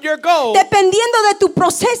oro if you're gold, dependiendo de tu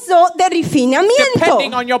proceso de refinamiento.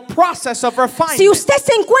 depending on your process of Si refinement. usted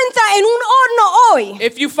se encuentra en un horno hoy,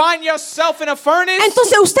 If you find yourself in a furnace,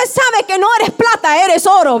 entonces usted sabe que no eres plata, eres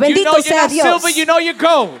oro. you Bendito know you're sea not Dios. silver, you know you're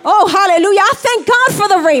gold. Oh, hallelujah. I thank God for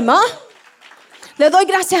the rema. Le doy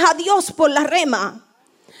gracias a Dios por la rema.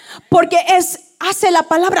 Porque hace la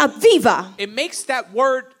palabra viva. It makes that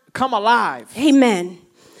word come alive. Amen.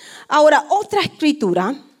 Ahora, otra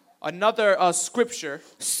escritura Another scripture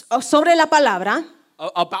sobre la palabra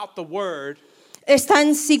about the word está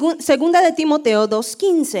en segunda de Timoteo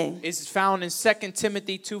 2:15. is found in 2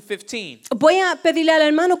 Timothy 2:15. Voy a pedirle al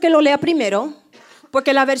hermano que lo lea primero,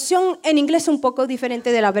 porque la versión en inglés es un poco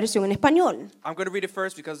diferente de la versión en español. I'm going to read it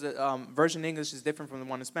first because the version in English is different from the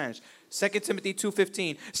one in Spanish. 2 Timothy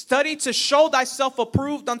 2:15. Study to show thyself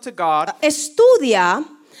approved unto God, Estudia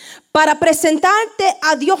para presentarte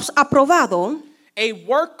a Dios aprobado, a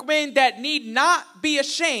workman that need not be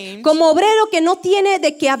ashamed, como obrero que no tiene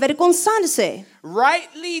de qué avergonzarse,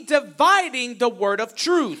 rightly dividing the word of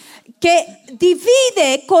truth. que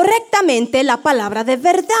divide correctamente la palabra de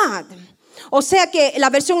verdad. O sea que la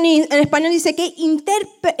versión en español dice que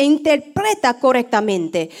interpreta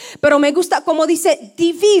correctamente, pero me gusta como dice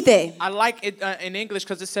divide. I like it in English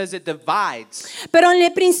because it says it divides. Pero en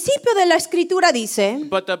el principio de la escritura dice,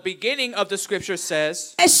 But the beginning of the scripture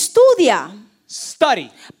says, estudia study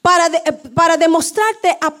para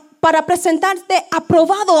demostrarte, para presentarte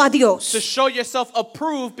aprobado a to Dios. show yourself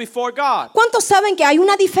approved before God. ¿Cuántos saben que hay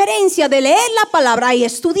una diferencia de leer la palabra y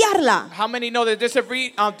estudiarla? How many know that there's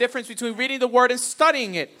a difference between reading the word and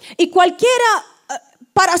studying it? Y cualquiera,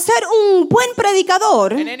 para ser un buen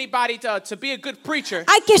predicador, And anybody to be a good preacher,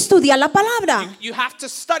 hay que estudiar la palabra. you have to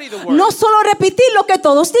study the word. No solo repetir lo que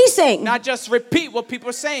todos dicen. Not just repeat what people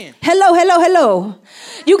are saying. Hello, hello, hello.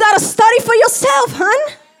 You gotta study for yourself,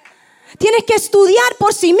 hon. Tienes que estudiar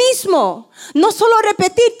por sí mismo. No solo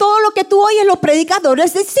repetir todo lo que tú oyes los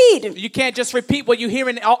predicadores decir. You can't just repeat what you hear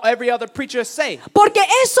in every other preacher say. Porque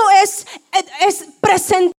eso es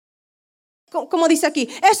presentar. Como dice aquí,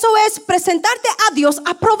 eso es presentarte a Dios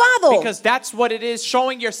aprobado. Because that's what it is,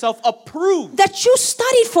 showing yourself approved. That you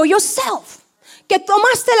studied for yourself. Que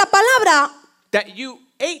tomaste la palabra That you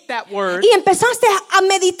ate that word y empezaste a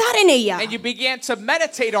meditar en ella. and you began to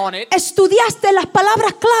meditate on it. Estudiaste las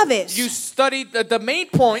palabras claves. You studied the main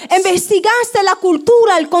points. Investigaste la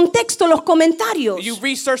cultura, el contexto, los comentarios. You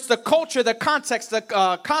researched the culture, the context, the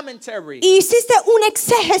commentary. Y hiciste un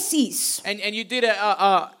exégesis. And you did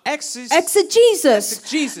a Exegesis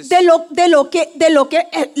exegesis de lo que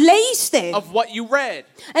leíste. of what you read.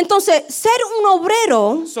 Entonces, ser un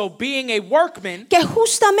obrero So being a workman que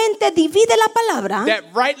justamente divide la palabra that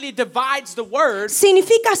rightly divides the word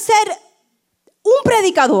significa ser un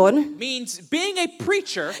predicador means being a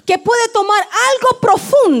preacher que puede tomar algo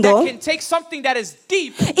profundo that can take something that is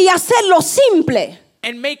deep y hacerlo simple.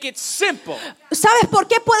 and make it simple. ¿Sabes por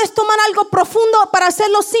qué puedes tomar algo profundo para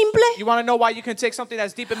hacerlo simple? You want to know why you can take something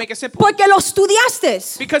that's deep and make it simple? Porque lo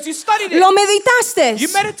estudiaste, Because you studied it. lo meditaste, You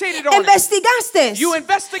meditated on it. investigaste, You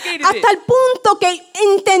investigated hasta it el punto que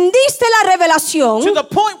entendiste la revelación to the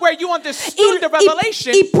point where you understood the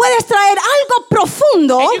revelation y puedes traer algo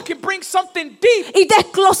profundo and you can bring something deep y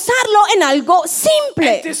desglosarlo en algo and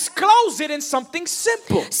simple. disclose it in something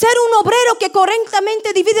simple. Ser un obrero que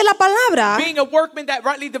correctamente divide la palabra Being a workman that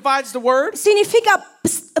rightly divides the word significa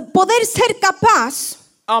poder ser capaz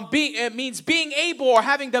it means being able or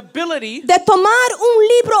having the ability de tomar un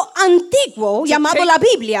libro antiguo llamado la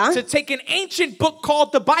Biblia, to take an ancient book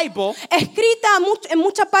called the Bible, escrita en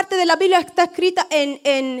mucha parte de la Biblia está escrita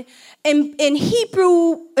en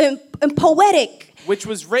Hebrew, en poetic, which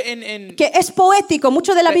was written in, que es poético,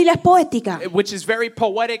 mucho de la Biblia es poética. which is very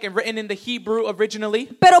poetic and written in the Hebrew originally.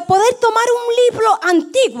 Pero poder tomar un libro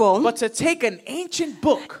antiguo But to take an ancient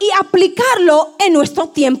book y aplicarlo en nuestro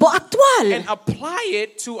tiempo actual. and apply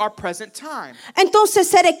it to our present time. Entonces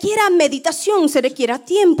se requiere meditación, se requiere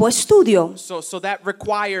tiempo, estudio. So that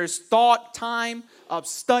requires thought, time,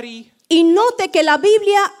 study. Y note que la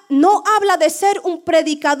Biblia no habla de ser un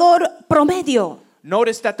predicador promedio,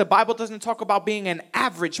 Notice that the Bible doesn't talk about being an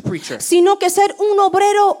average preacher, sino que ser un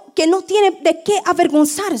obrero que no tiene de qué but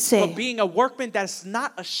avergonzarse. being a workman that's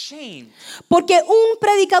not ashamed. Porque un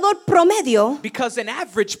predicador promedio Because an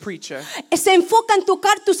average preacher se enfoca en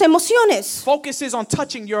tocar tus emociones. focuses on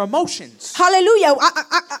touching your emotions. Aleluya.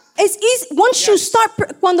 It's easy. Once you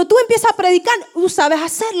start, cuando tú empiezas a predicar, tú sabes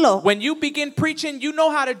hacerlo. When you begin preaching, you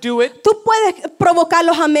know how to do it. Tú puedes provocar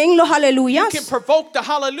los amén, los You aleluyas. can provoke the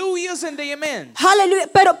hallelujahs and the amens. Aleluya.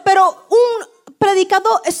 Pero un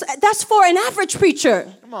predicador, that's for an average preacher.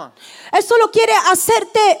 Come on. Él solo quiere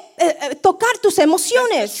hacerte tocar tus Just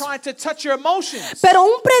emociones. trying to touch your emotions. Pero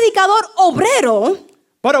un predicador obrero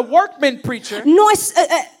But a workman preacher no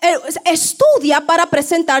estudia para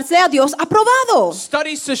presentarse a Dios aprobado.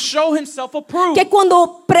 studies to show himself approved. Que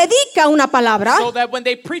cuando predica una palabra, So that when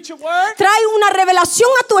they preach a word, trae una revelación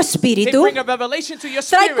a tu they espíritu, bring a revelation to your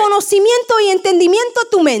trae spirit, conocimiento y entendimiento a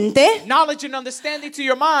tu mente, knowledge and understanding to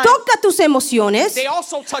your mind. toca tus emociones, They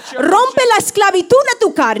also touch your rompe emotions. la esclavitud de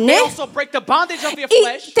tu carne They also break the bondage of your y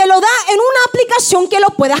flesh. te lo da en una aplicación que lo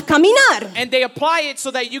puedas caminar. And they apply it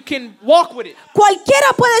so that you can walk with it.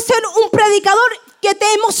 Cualquiera puede ser un predicador que te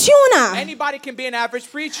emociona, Anybody can be an average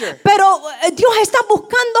preacher. pero Dios está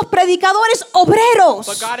buscando predicadores obreros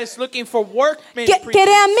But God is looking for workmen que preachers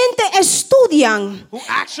realmente estudian who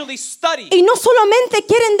actually study. y no solamente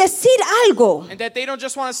quieren decir algo, And that they don't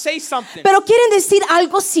just want to say something, pero quieren decir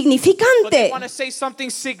algo but they significante. want to say something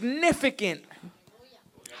significant.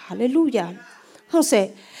 Aleluya.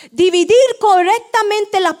 Entonces, dividir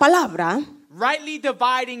correctamente la palabra Rightly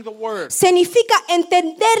dividing the word significa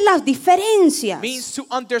entender las diferencias. means to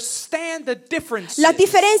understand the differences. La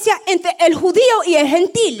diferencia entre el judío y el The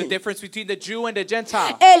gentil, difference between the Jew and the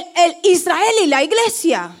Gentile. el Israel y la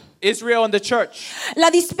iglesia, Israel and the church.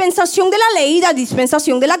 la dispensación de la ley y la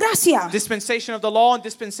dispensación de la gracia, Dispensation of the law and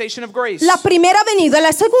dispensation of grace. la primera venida y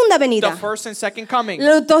la segunda The venida, first and second coming.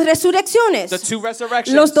 las dos resurrecciones, The two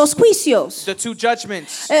resurrections. los dos juicios, The two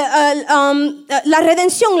judgments. la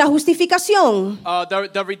redención, la justificación,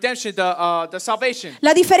 The redemption, the salvation.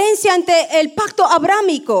 la diferencia entre el pacto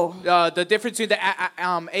abrámico, The difference between the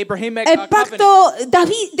Abrahamic el covenant. pacto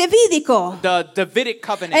davídico, The Davidic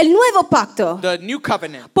covenant. el nuevo pacto. The new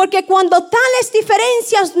covenant. Porque cuando tales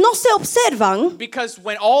diferencias no se observan Because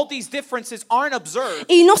when all these differences aren't observed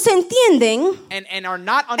y no se entienden, and are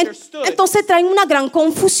not understood, entonces traen una gran it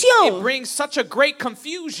confusión. brings such a great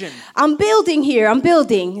confusion. I'm building here, I'm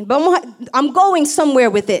building. I'm going somewhere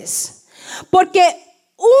with this. Porque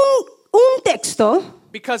un texto,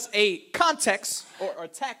 Because a context or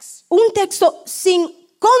text, un texto sin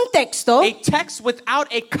contexto a text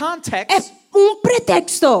without a es context un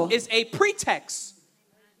pretexto. is a pretext.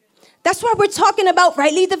 That's why we're talking about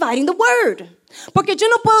rightly dividing the word. Porque yo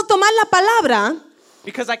no puedo tomar la palabra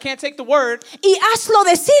Because I can't take the word y hazlo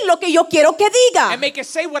decir lo que yo quiero que diga. and make it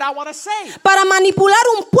say what I want to say. Para manipular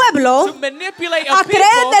un pueblo To manipulate a a creer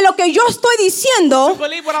people de lo que yo estoy diciendo to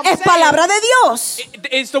believe what I'm es saying. palabra de Dios.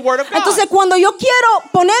 Is the word of God. Entonces cuando yo quiero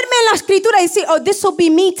ponerme en la escritura y decir, oh, this will be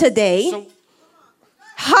me today, So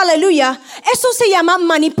aleluya, eso se llama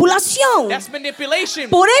manipulación. that's manipulation.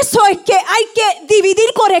 Por eso es que hay que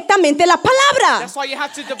dividir correctamente la palabra That's why you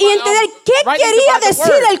have to divide, y entender qué rightly quería divide the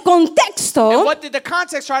decir word. el contexto. And what did the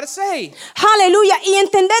context try to say? Aleluya, y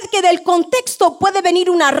entender que del contexto puede venir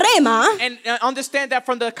una rema, And understand that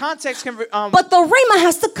from the context can but the rema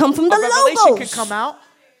has to come from the a revelation can logos come out.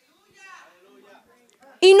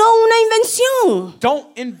 y no una invención.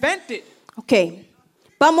 Don't invent it. Ok,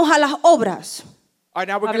 vamos a las obras. All right,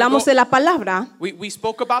 now we're Hablamos de going to la palabra, go. We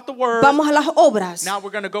spoke about the word. vamos a las obras. Now we're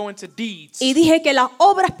going to go into deeds. Y dije que las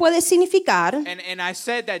obras puede significar And I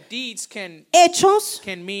said that deeds can hechos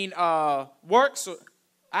mean works, or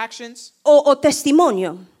actions, o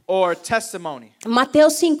testimonio. or testimony. Mateo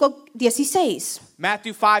 5:16.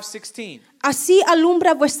 Matthew 5:16. Así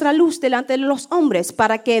alumbra vuestra luz delante de los hombres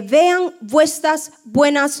para que vean vuestras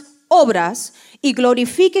buenas obras y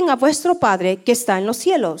glorifiquen a vuestro Padre que está en los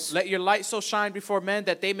cielos. Let your light so shine before men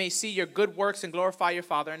that they may see your good works and glorify your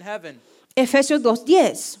Father in heaven. Efesios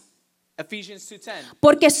 2:10. Ephesians 2:10.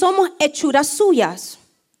 Porque somos hechuras suyas.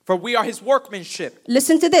 For we are his workmanship,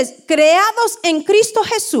 Listen to this. Creados en Cristo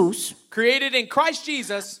Jesús created in Christ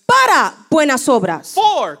Jesus para buenas obras,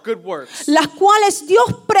 for good works, las cuales Dios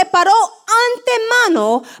preparó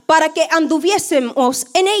antemano para que anduviésemos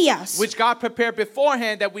en ellas. which God prepared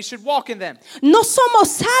beforehand that we should walk in them. No somos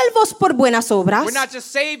salvos por buenas obras, We're not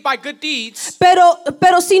just saved by good deeds,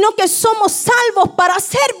 pero sino que somos salvos para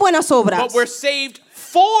hacer buenas obras. but we're saved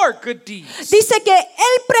for good deeds. Dice que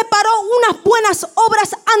Él preparó unas buenas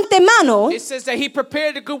obras antemano It says that He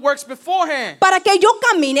prepared the good works beforehand para que yo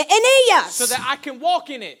camine en ellas. so that I can walk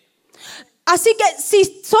in it. Así que si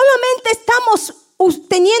solamente estamos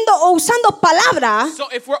teniendo o usando palabras, So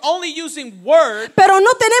if we're only using word, pero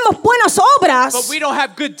no tenemos buenas obras, but we don't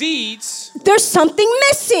have good deeds, there's something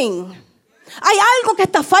missing. Hay algo que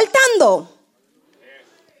está faltando.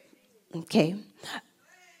 Okay.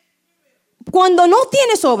 Cuando no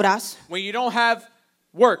tienes obras, when you don't have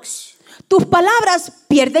works, tus palabras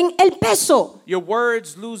pierden el peso. your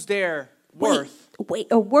words lose their worth.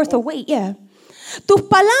 Worth or weight, yeah. Tus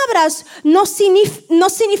palabras no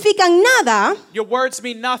significan nada Your words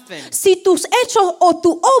mean nothing si tus hechos o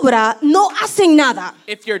tu obra no hacen nada.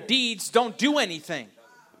 if your deeds don't do anything.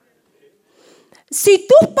 Si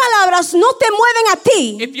tus palabras no te mueven a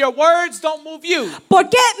ti, If your words don't move you, ¿por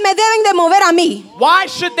qué me deben de mover a mí? why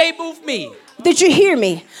should they move me? Did you hear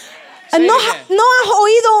me? Say it ¿No, again. ¿No has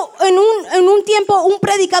oído en un tiempo un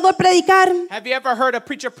predicador predicar Have you ever heard a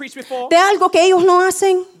preacher preach before? de algo que ellos no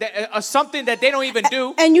hacen? Something that they don't even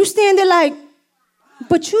do. And you stand there like,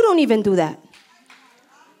 but you don't even do that.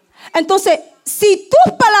 Entonces, si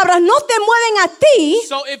tus palabras no te mueven a ti,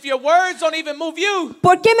 So if your words don't even move you,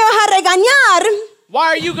 ¿por qué me vas a regañar? why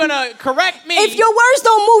are you going to correct me? If your words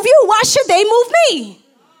don't move you, why should they move me?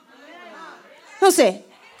 Entonces,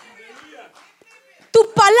 tu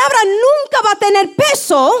palabra nunca va a tener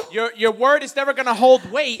peso Your word is never going to hold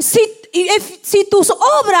weight si tus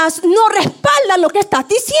obras no respaldan lo que estás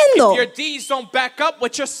diciendo. if your deeds don't back up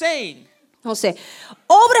what you're saying. Entonces,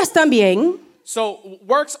 obras también So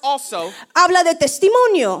works also habla de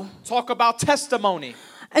testimonio. talk about testimony.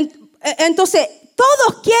 Entonces,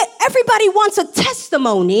 everybody wants a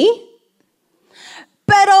testimony,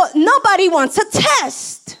 pero nobody wants a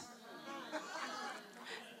test.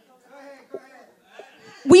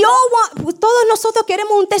 Todos nosotros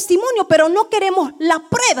queremos un testimonio, pero no queremos la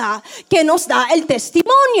prueba que nos da el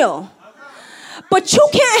testimonio. But you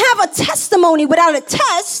can't have a testimony without a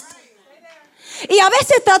test. Y a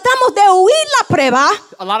veces tratamos de huir la prueba,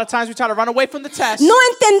 A lot of times we try to run away from the test, no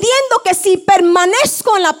entendiendo que si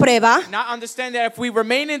permanezco en la prueba not understand that if we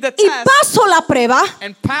remain in the y test paso la prueba,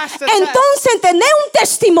 and pass the test, entonces tener un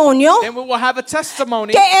testimonio then we will have a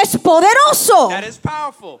testimony que es poderoso. that is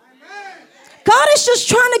powerful. God is just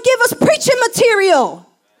trying to give us preaching material.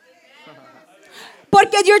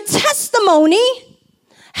 Porque your testimony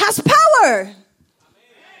has power.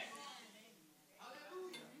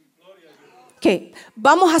 Okay,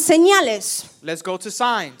 vamos a señales. Let's go to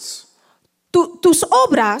signs. Tus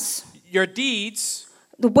obras, Your deeds,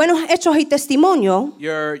 tus buenos hechos y testimonio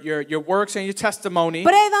your works and your testimony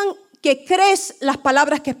prueban que crees las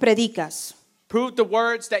palabras que predicas. prove the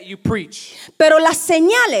words that you preach. Pero las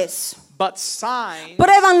señales But signs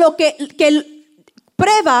prueba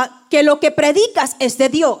que lo que predicas es de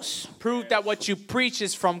Dios. prove that what you preach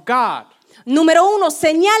is from God. Número 1,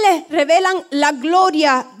 señales revelan la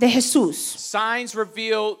gloria de Jesús. Signs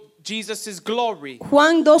reveal Jesus' glory.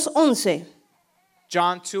 Juan 2:11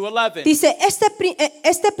 John 2:11. dice,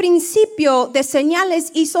 este principio de señales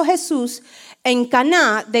hizo Jesús en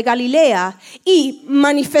Caná de Galilea y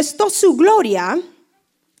manifestó su gloria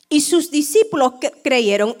y sus discípulos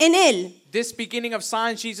creyeron en él. This beginning of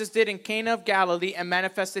signs Jesus did in Cana of Galilee and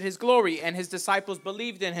manifested his glory, and his disciples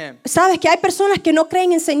believed in him. Sabes que hay personas que no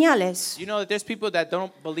creen en señales You know that there's people that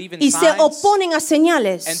don't believe in y se signs oponen a and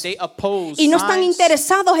señales they oppose y no están signs,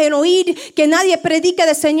 interesados en oír que nadie predique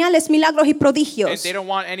de señales, milagros y and prodigios. they don't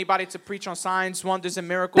want anybody to preach on signs, wonders, and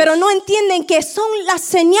miracles. Pero no entienden que son las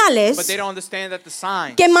But señales they don't understand that the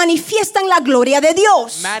signs que manifiestan la gloria de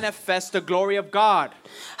Dios. manifest the glory of God.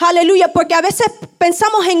 Aleluya, porque a veces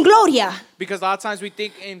pensamos en gloria Because a lot of times we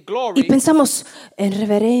think in y glory pensamos en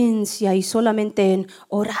reverencia y solamente en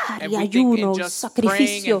orar and y we think in ayuno, just praying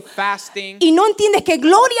sacrificio. and fasting, Y no entiendes que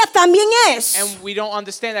gloria también es and we don't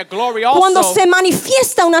understand that glory cuando also se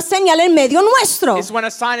manifiesta una señal en medio nuestro. is when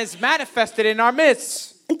a sign is manifested in our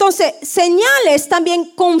midst. Entonces, señales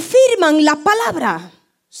también confirman la palabra.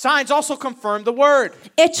 Signs also confirm the word.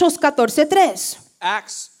 Hechos 14:3.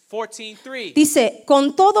 Acts 14:3. Dice,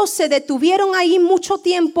 con todo se detuvieron ahí mucho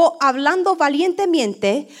tiempo hablando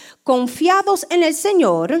valientemente, confiados en el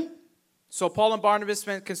Señor. So Paul and Barnabas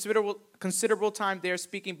spent considerable time there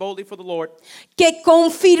speaking boldly for the Lord, que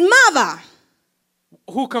confirmaba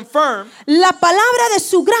who confirmed la palabra de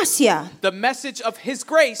su gracia, the message of his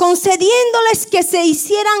grace concediéndoles que se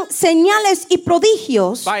hicieran señales y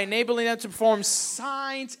prodigios by enabling them to perform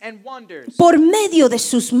signs and wonders por medio de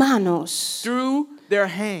sus manos. through their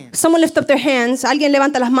hands. Someone lift up their hands. Alguien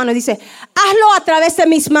levanta las manos y dice, hazlo a través de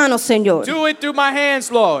mis manos, Señor. Do it through my hands,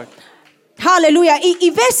 Lord. Aleluya. Y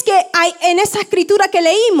ves que hay en esa escritura que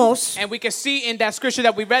leímos And we can see in that scripture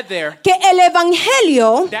that we read there que el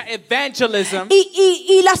evangelio that evangelism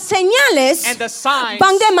y las señales and the signs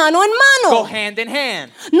van de mano en go mano. hand in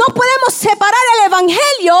hand. No podemos separar el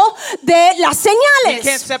evangelio de las We can't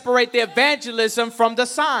señales. separate the evangelism from the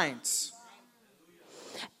signs.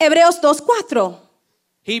 Hebreos 2:4.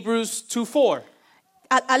 Hebrews 2:4.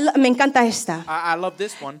 Me encanta esta. I love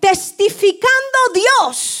this one. Testificando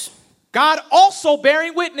Dios God also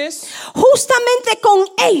bearing witness justamente con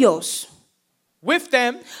ellos, with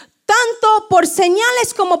them, tanto por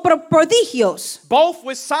señales como por prodigios, both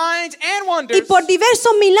with signs and wonders, y por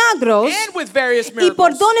diversos milagros, and with various y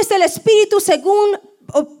por miracles, dones del Espíritu según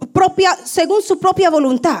su propia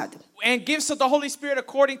voluntad. and gifts of the Holy Spirit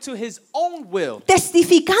according to his own will,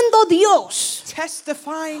 Testificando Dios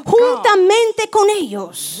testifying God juntamente con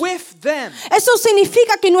ellos. with them. Eso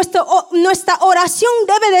significa que nuestra oración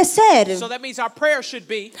debe de ser: So that means our prayer should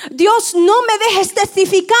be, Dios, no me dejes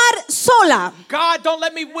testificar sola. God, don't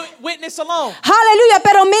let me witness alone. Aleluya,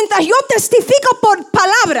 pero mientras yo testifico por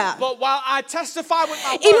palabra But while I testify with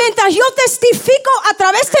my y word, mientras yo testifico a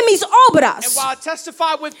través de mis and obras, while I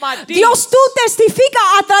testify with my deeds, Dios, tú testifica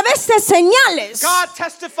a través de señales. God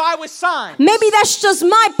testify with signs. Maybe that's just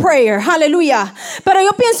my prayer, aleluya. Pero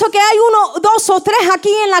yo pienso que hay 1, 2 o 3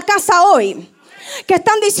 aquí en la casa hoy que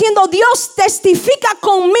están diciendo, Dios testifica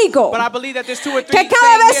conmigo. But I believe that there's 2 or 3 Que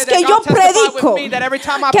cada saying vez here que that yo God testify predico, with me, that every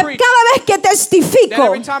time I que preach, cada vez que that testifico,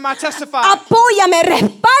 every time I testify, apóyame,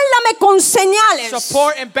 respáldame con señales.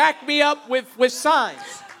 support and back me up with signs.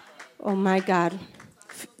 Oh my God.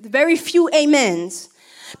 Very few amens.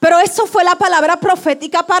 Pero eso fue la palabra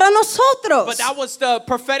profética para nosotros. But that was the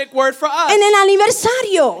prophetic word for us En el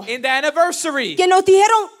aniversario, in the anniversary. que nos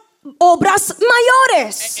dijeron obras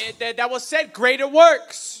mayores. That was said, greater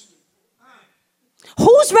works.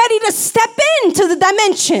 Who's ready to step into the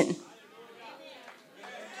dimension?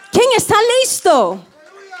 ¿Quién está listo?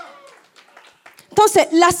 Entonces,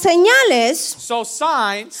 las señales So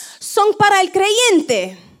signs son para el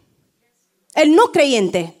creyente, el no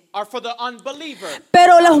creyente. are for the unbeliever,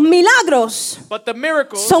 Pero los milagros but the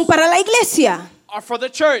miracles son para la iglesia. are for the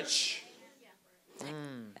church.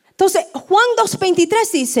 Entonces, Juan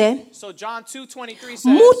 2:23 dice, So John 2:23 says,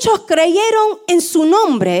 muchos creyeron en su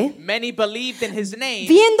nombre, many believed in his name,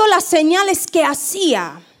 viendo las señales que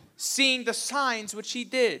hacía. seeing the signs which he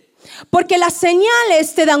did. Porque las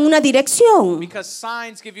señales te dan una dirección. Because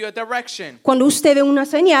signs give you a direction. Cuando usted ve una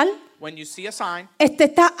señal, When you see a sign,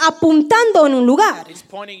 está apuntando en un lugar it's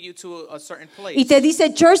pointing you to a certain place. y te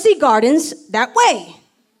dice Jersey Gardens that way.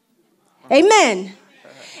 Amen.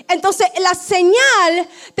 Entonces la señal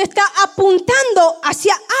te está apuntando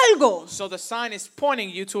hacia algo. So the sign is pointing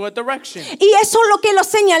you to a direction. Y eso es lo que los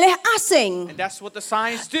señales hacen. And that's what the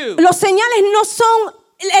signs do. Los señales no son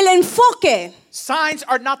el enfoque, Signs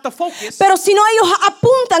are not the focus, pero sino ellos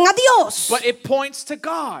apuntan a Dios. but it points to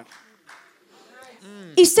God.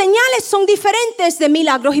 Y señales son diferentes de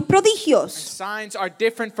milagros y prodigios. Signs are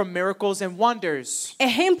different from miracles and wonders.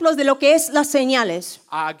 Ejemplos de lo que es las señales: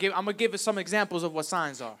 I'm going to give you some examples of what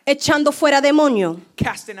signs are. echando fuera demonio,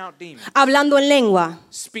 Casting out demons, hablando en lengua,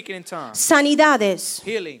 speaking in tongues, sanidades,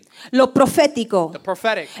 healing, lo profético, the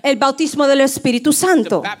prophetic, el bautismo del Espíritu the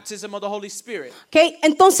Santo. baptism of the Holy Spirit. ¿Okay?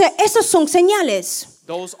 Entonces, esos son señales.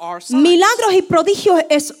 Those are signs. Milagros y prodigios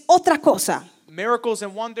es otra cosa. Miracles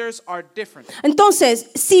and wonders are different. Entonces,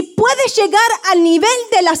 si puedes llegar al nivel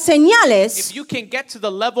de las señales, If you can get to the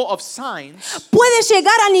level of signs, puedes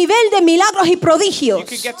llegar al nivel de milagros y prodigios. you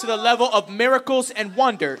can get to the level of miracles and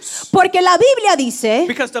wonders. Porque la Biblia dice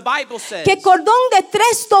Because the Bible says que cordón de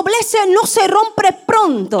 3 dobleces no se rompe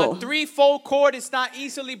pronto. a threefold cord is not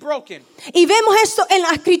easily broken. Y vemos esto en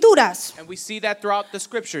las escrituras. And we see that throughout the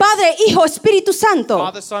scriptures. Padre, Hijo, Espíritu Santo.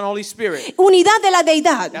 Father, Son, Holy Spirit. Unidad de la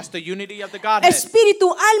deidad. That's the unity of the Godhead. Espíritu,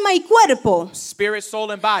 alma y cuerpo. Spirit,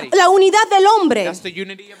 soul, and body. La unidad del hombre. That's the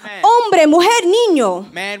unity of man. Hombre, mujer,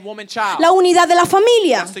 niño. Man, woman, child. La unidad de la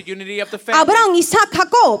familia. That's the unity of the family. Abraham, Isaac,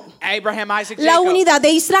 Jacob. Abraham, Isaac, La Jacob. unidad de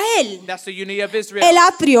Israel. That's the unity of Israel. El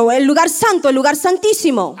atrio, el lugar santo, el lugar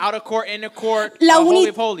santísimo. Outer court, inner court. La Holy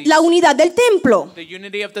of Holies. la unidad del templo, The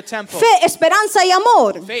unity of the temple. fe, esperanza y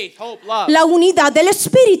amor, Faith, hope, love. la unidad del The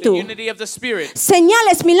Espíritu, unity of the Spirit.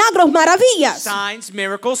 señales, milagros, maravillas, Signs,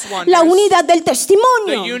 miracles, wonders. la unidad del The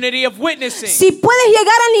testimonio. unity of witnessing. Si puedes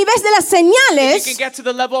llegar al nivel de las You señales, can get to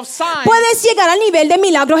the level of signs. puedes llegar al nivel de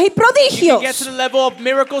milagros y You can prodigios. get to the level of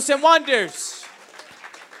miracles and wonders.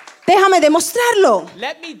 Déjame demostrarlo.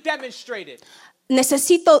 Let me demonstrate it.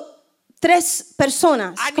 Necesito 3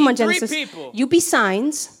 personas. I Come on, need 3 Genesis. people. You be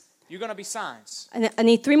signs. You're going to be signs. I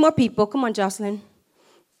need 3 more people. Come on, Jocelyn.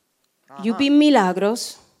 You be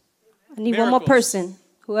milagros. I need one more Miracles. person.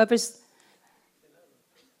 Whoever's.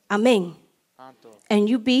 Amen. And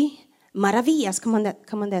you be maravillas. Come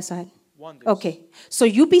on that side. Wonders. Okay. So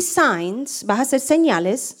you be signs. Vas a hacer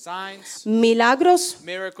señales, Signs, milagros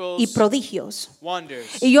miracles, y prodigios.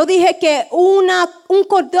 wonders. Y yo dije que un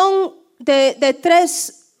cordón de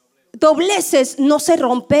 3 dobleces no se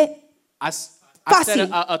rompe. I said Fácil.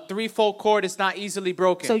 a threefold cord is not easily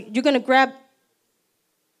broken. So you're going to grab.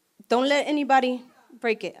 Don't let anybody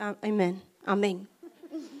break it. Amen. Amén.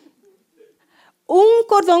 Un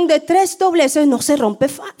cordón de 3 dobleces no se rompe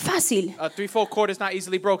fácil. A threefold cord is not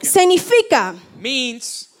easily broken. Significa,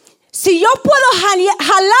 Means si yo puedo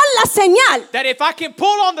jalar la señal. that if I can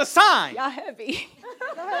pull on the sign, Heavy.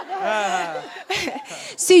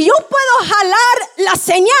 Si yo puedo jalar la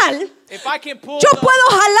señal, if I can pull yo the, puedo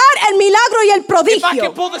jalar el milagro y el if I can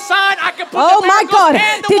prodigio. pull the sign, I can pull Oh the my miracles God.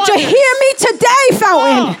 and the Did you wonders. hear me today,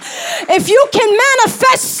 Fountain? If you can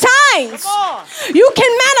manifest signs, Come on. you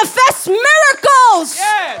can manifest miracles.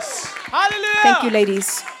 Yes. Hallelujah. Thank you,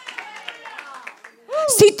 ladies.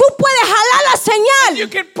 Si tú puedes jalar la You señal,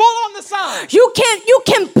 can pull on the sign. you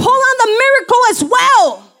can pull on the miracle as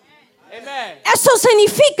well. Amen. Eso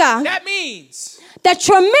significa That means that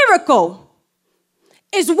your miracle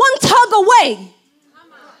is one tug away.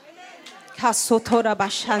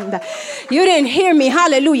 You didn't hear me.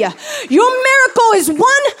 Hallelujah. Your miracle is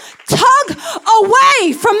one tug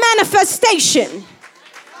away from manifestation.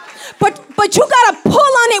 But you got to pull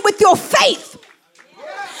on it with your faith.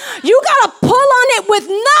 You got to pull on it with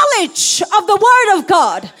knowledge of the word of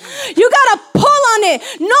God. You got to pull on it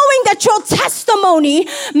knowing that your testimony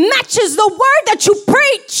matches the word that you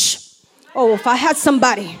preach. Oh, if I had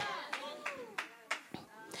somebody.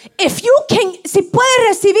 Si puedes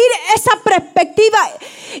recibir esa perspectiva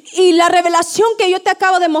y la revelación que yo te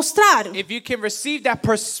acabo de mostrar, if you can receive that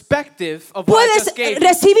perspective of what I puedes just gave you,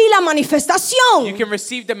 recibir la you manifestación. can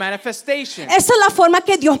receive the manifestation. Esa es la forma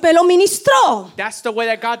que Dios me lo ministró. That's the way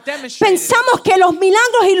that God demonstrated it. Pensamos que los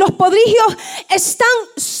milagros y los prodigios están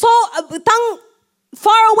tan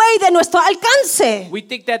far away de nuestro alcance. We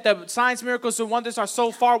think that the signs, miracles, and wonders are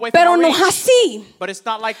so far away Pero from no our es reach. así. But it's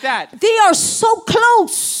not like that. They are so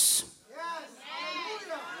close.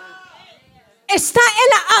 Está en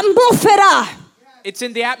la atmósfera. It's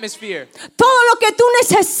in the atmosphere. Todo lo que tú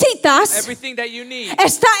necesitas Everything that you need,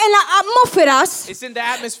 está en las atmósferas. it's in the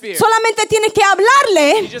atmosphere. Solamente tienes que You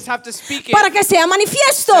hablarle just have to speak it para que sea so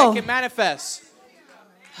manifiesto. it can manifest.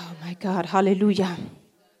 Oh my God, aleluya.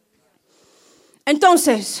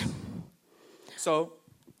 Entonces, So,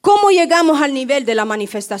 ¿cómo llegamos al nivel de la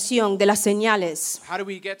manifestación, de las señales how do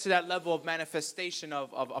we get to that level of manifestation of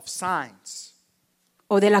signs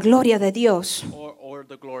o de la gloria de Dios? or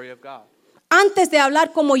the glory of God? Antes de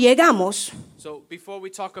hablar cómo llegamos So, before we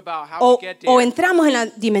talk about how o we get o there entramos en la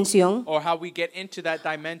dimensión, or how we get into that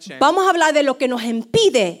dimension, vamos a hablar de lo que nos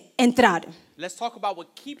impide entrar. let's talk about what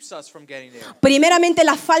keeps us from getting there. Primeramente,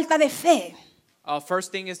 la falta de fe.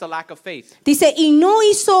 First thing is the lack of faith. Dice, y no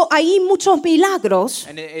hizo ahí muchos milagros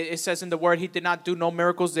And it says in the word, he did not do no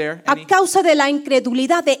miracles there a causa de la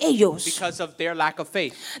incredulidad de ellos. because of their lack of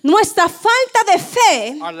faith. Nuestra falta de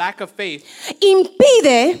fe Our lack of faith,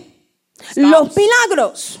 impide los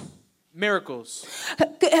milagros. miracles.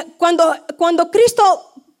 Cuando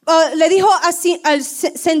Cristo le dijo así al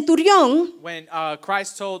centurión, When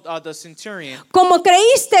Christ told the centurion, como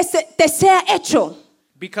creíste, te sea hecho.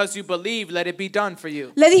 because you believe, let it be done for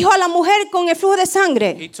you. Le dijo a la mujer con el flujo de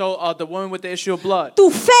sangre, He told the woman with the issue of blood,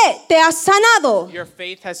 tu fe te ha sanado. your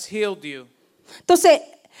faith has healed you. Entonces,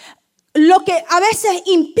 lo que a veces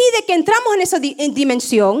impide que entramos en esa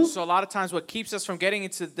dimensión So a lot of times what keeps us from getting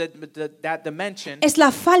into that dimension es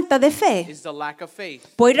la falta de fe. is the lack of faith.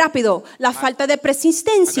 Voy rápido, la falta de I'm going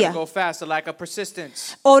persistencia. to go fast, the lack of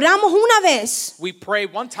persistence. Oramos una vez We pray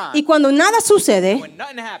one time. y cuando nada sucede, When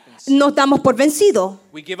nothing happens, nos damos por vencidos.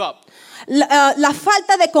 we give up. La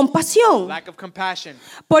falta de compasión, Lack of compassion.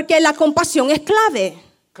 porque la compasión es clave.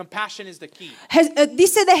 Compassion is the key.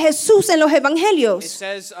 Dice de Jesús en los It evangelios.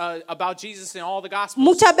 says about Jesus in all the Gospels.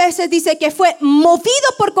 Muchas veces dice que fue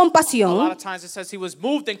movido por A lot compasión of times it says he was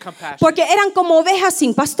moved in compassion porque eran como ovejas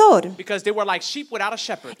sin pastor. because they were like sheep without a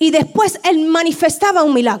shepherd. Y después él manifestaba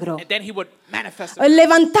un milagro. And then he would manifest it.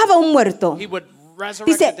 Levantaba un muerto. He would resurrect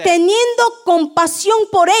Dice, the dead. teniendo compasión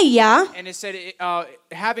por ella, And it said,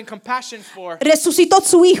 having compassion for resucitó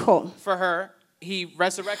su hijo. her, he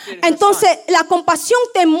resurrected her Entonces, son. la compasión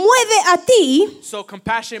te mueve a ti So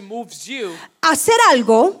compassion moves you a hacer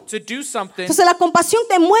algo. to do something. Entonces, la compasión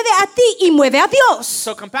te mueve a ti y mueve a Dios.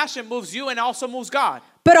 So compassion moves you and also moves God.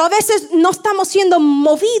 Pero a veces no estamos siendo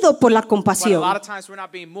movidos por la But a compasión. lot of times we're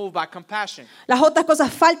not being moved by compassion. Las otras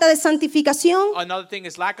cosas, falta de santificación Another thing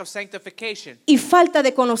is lack of sanctification y falta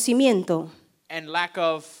de conocimiento. and lack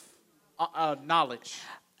of knowledge.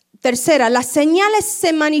 Tercera, las señales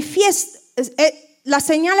se manifiestan. Las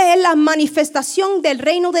señales es la manifestación del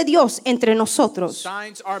reino de Dios entre nosotros.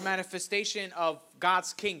 Signs are manifestation of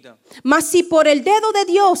God's kingdom. Mas si por el dedo de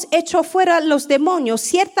Dios echo fuera los demonios,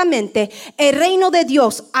 ciertamente el reino de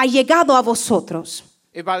Dios ha llegado a vosotros.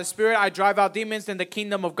 If by the Spirit I drive out demons, then the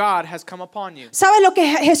kingdom of God has come upon you. ¿Sabes lo que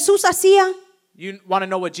Jesús hacía? You want to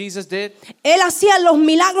know what Jesus did? Él hacía los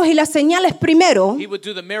milagros y las señales primero He would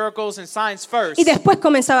do the miracles and signs first, y después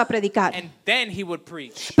comenzaba a predicar. and then he would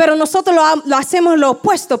preach. Pero nosotros lo hacemos lo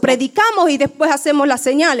opuesto, predicamos y después hacemos las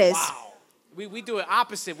señales. Wow. We do it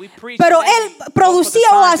opposite. We preach. Pero and then él we go for the producía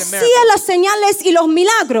o signs and hacía miracles. las señales y los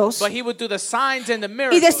milagros But he would do the signs and the y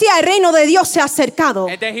miracles. decía el reino de Dios se ha acercado.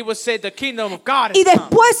 And then he would say the kingdom of God Y has come.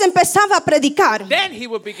 después empezaba a predicar. Then he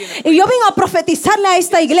would begin to Y preach. yo vengo a profetizarle a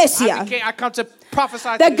esta iglesia I come to prophesy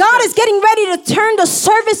to that this God church. is getting ready to turn the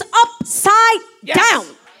service upside Yes. down.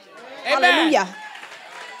 Amen. Aleluya.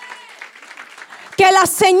 Que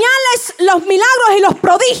las señales, los milagros y los That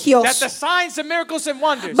prodigios the signs and miracles and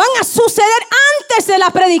wonders van a suceder antes de la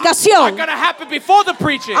are predicación. going to happen before the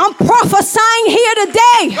preaching. I'm prophesying here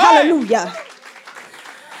today. Go ahead. Hallelujah.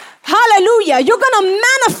 Hallelujah. You're going to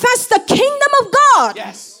manifest the kingdom of God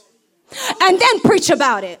Yes. and then preach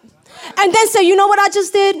about it. And then say, you know what I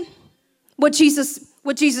just did? What Jesus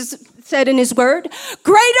said in his word.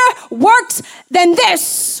 Greater works than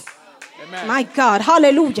this. Amen. My God.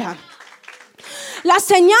 Hallelujah. Las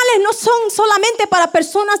señales no son solamente para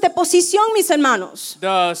personas de posición, mis hermanos.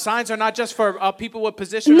 The signs are not just for people with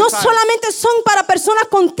position. No or titles. solamente son para personas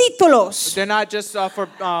con títulos. They're not just for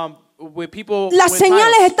with people Las with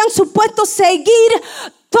señales titles. están supuestos seguir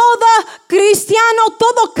todo cristiano,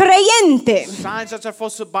 todo creyente. Signs are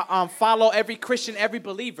supposed to follow every Christian, every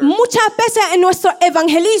believer. Muchas veces en nuestro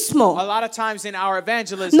evangelismo A lot of times in our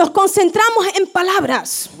evangelism, nos concentramos en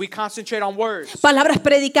palabras, we concentrate on words, palabras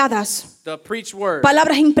predicadas, the preached word,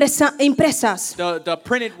 palabras impresas, the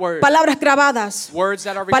printed word, palabras grabadas, words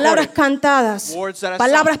that are palabras recorded, cantadas, Words that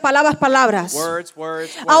are palabras.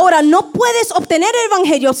 words. Ahora, no puedes obtener el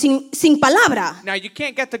evangelio sin palabra. Now you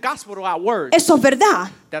can't get the gospel without words. Eso es verdad.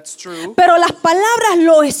 That's true. Pero las palabras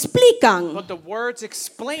lo explican. But the words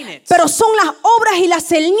explain it. Pero son las obras y las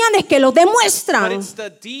señales que lo But demuestran. it's the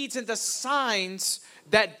deeds and the signs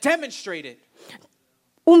that demonstrate it.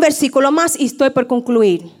 Un versículo más y estoy por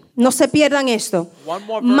concluir. No se pierdan esto. One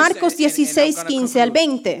more verse Marcos and I'm 16, gonna 15 al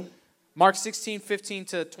conclude. 20. Mark 16:15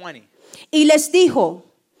 to 20. Y les dijo,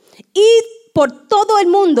 id por todo el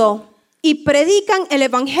mundo y predican el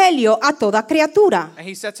evangelio a toda criatura. And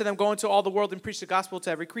he said to them, go into all the world and preach the gospel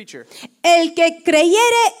to every creature. El que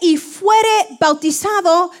creyere y fuere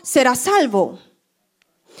bautizado será salvo,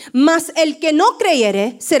 mas el que no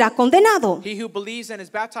creyere será condenado. He who believes and is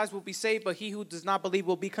baptized will be saved, but he who does not believe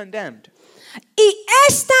will be condemned. Y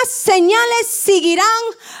estas señales seguirán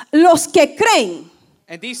los que creen.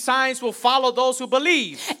 And these signs will follow those who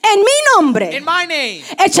believe. En mi nombre In my name,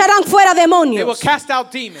 echarán fuera they will demonios, cast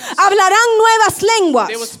out demons. hablarán nuevas lenguas,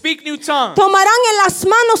 They will speak new tongues. tomarán en las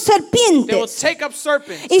manos They will serpientes, take up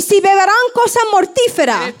serpents. y si beberán cosa And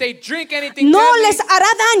mortífera, if they drink anything no deadly, les hará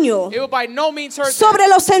daño. it will by no means hurt them. Sobre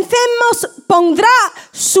los enfermos pondrá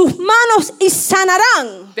sus manos y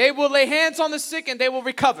sanarán. They will lay hands on the sick and they will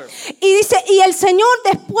recover. Y dice, y el Señor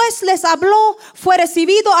después les habló, fue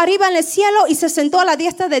recibido arriba en el cielo y se sentó a la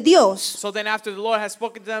diestra de Dios. So then after the Lord had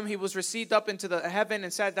spoken to them, he was received up into the heaven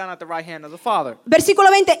and sat down at the right hand of the Father. Versículo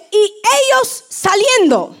 20, y ellos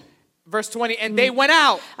saliendo, Verse 20, and they went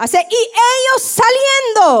out. y ellos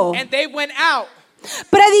saliendo, And they went out,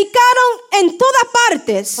 predicaron en todas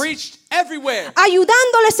partes, preached everywhere.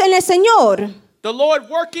 ayudándoles en el Señor The Lord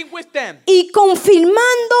working with them y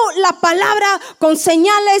confirmando la palabra con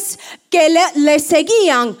señales que le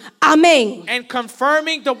seguían amén. and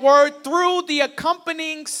confirming the word through the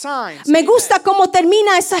accompanying signs. Me Amen. gusta cómo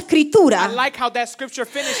termina esa I escritura. like how that scripture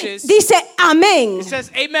finishes. Dice, amén. It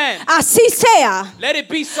says, amen. Así sea. Let it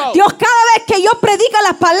be so. Dios, cada vez que yo predica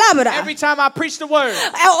la palabra, Every time I preach the word,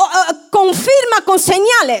 confirma con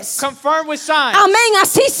señales. confirm with signs. Amén,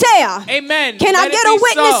 así sea. Amen. Can I Let it get a be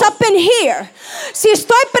witness so. up in here? Si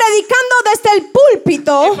estoy predicando desde el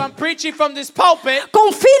púlpito, If I'm preaching from this pulpit,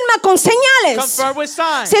 confirma con señales. confirm with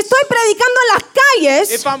signs. Si estoy predicando en las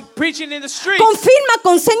calles, If I'm preaching in the streets, confirma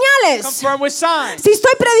con señales. confirm with signs. Si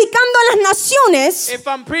estoy predicando en las naciones, If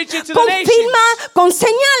I'm preaching to the nations, confirma con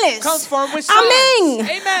señales. confirm with signs. Amén.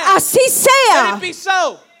 Amen. Así Let sea. it be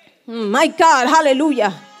so. My God,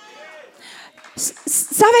 aleluya.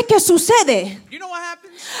 ¿Sabe qué sucede? You know what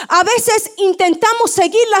happens? A veces intentamos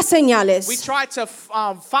seguir las We señales try to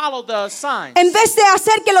follow the signs en vez de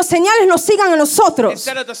hacer que los señales nos sigan a nosotros.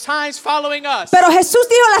 instead of the signs following us. Pero Jesús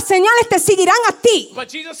dijo, las señales te seguirán a ti. But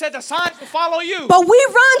Jesus said the signs will follow you. But we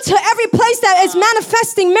run to every place that is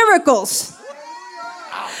manifesting miracles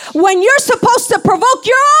when you're supposed to provoke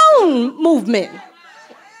your own movement.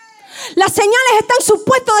 Las señales están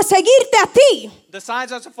supuestas de seguirte a ti. The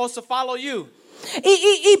signs are supposed to follow you.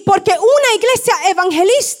 Y porque una iglesia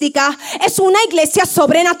evangelística es una iglesia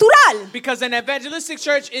sobrenatural. Because an evangelistic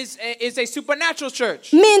church is a supernatural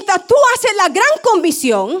church. Mientras tú haces la gran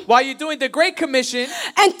comisión, While you're doing the Great Commission,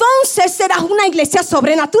 entonces serás una iglesia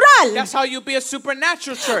sobrenatural. that's how you'll be a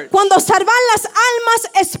supernatural church. Cuando salvar las almas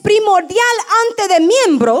es primordial antes de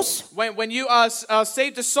miembros, When you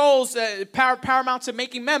save the souls, paramount to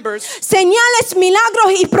making members, señales,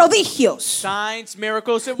 milagros y prodigios. signs,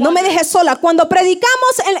 miracles, and No me wonders. dejes sola. Cuando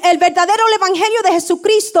predicamos el verdadero evangelio de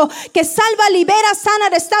Jesucristo que salva, libera, sana,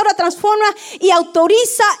 restaura, transforma y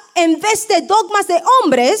autoriza en vez de dogmas de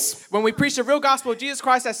hombres, When we preach the real gospel of Jesus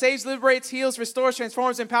Christ that saves, liberates, heals, restores,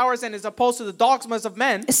 transforms, empowers, and is opposed to the dogmas of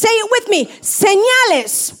men, say it with me,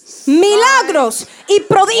 señales, milagros y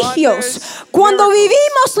prodigios. wonders, Cuando miracles.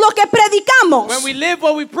 vivimos lo que predicamos, when we live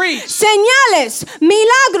what we preach, señales,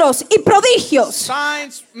 milagros y prodigios.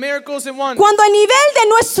 signs, miracles, and wonders. Cuando el nivel de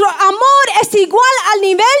nuestro amor es igual al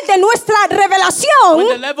nivel de nuestra When the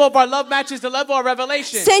revelación, level of our love matches the level of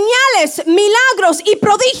revelation, señales, milagros y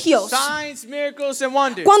prodigios. signs, miracles, and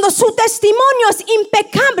wonders. Cuando su testimonio es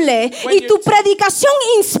impecable When y your tu predicación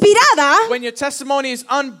inspirada, When your testimony is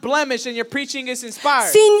unblemished and your preaching is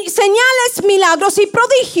inspired, sin señales, milagros y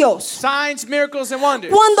prodigios. signs, miracles, and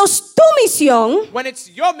wonders. Cuando tu misión, When it's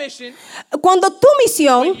your mission, cuando tu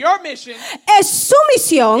misión when your mission es su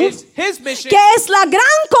misión, is His mission, que es la gran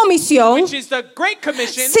comisión, which is the Great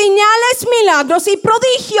Commission, señales, milagros y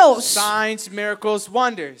prodigios. signs, miracles,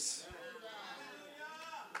 wonders.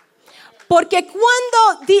 Porque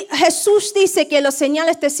cuando Jesús dice que los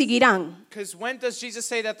señales te seguirán, Because when does Jesus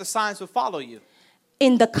say that the signs will follow you?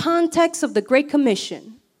 in the context of the Great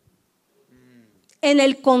Commission, en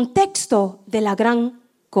el contexto de la gran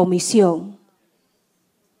comisión.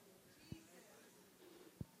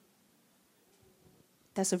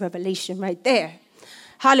 That's a revelation right there.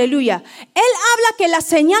 Hallelujah. Él habla que las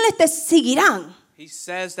señales te seguirán He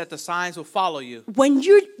says that the signs will follow you when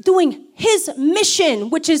you're doing His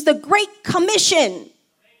mission, which is the Great Commission.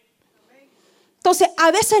 Entonces,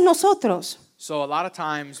 a veces nosotros So a lot of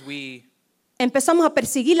times we empezamos a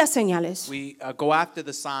perseguir las señales go after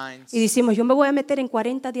the signs. y decimos, yo me voy a meter en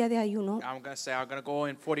 40 días de ayuno I'm going to say I'm going to go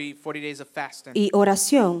in 40 days of fasting y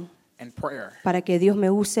oración and prayer para que Dios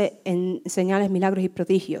me use en señales, milagros y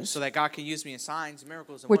prodigios. so that God can use me in signs,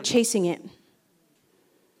 miracles, and We're wonders. chasing it.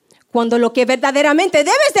 Cuando lo que verdaderamente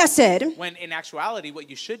debes de hacer When in actuality what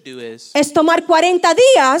you should do is es tomar 40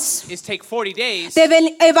 días take 40 days de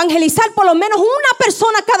evangelizar por lo menos una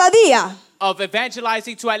persona cada día. of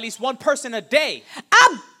evangelizing to at least one person a day.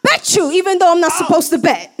 I bet you, even though I'm not supposed to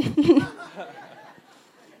bet.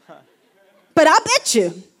 But I bet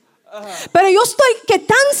you. Pero yo estoy que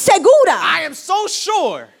tan segura I am so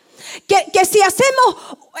sure que si hacemos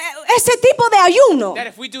ese tipo de ayuno, that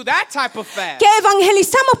if we do that type of fast, que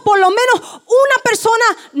evangelizamos por lo menos una persona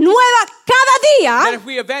nueva cada that día, if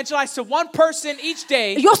we evangelize to one person each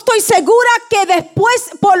day, yo estoy segura que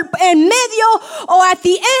después por en medio o at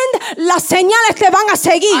the end las señales te van a I am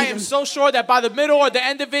seguir. so sure that by the middle or the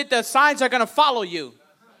end of it, the signs are going to follow you.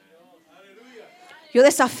 Yo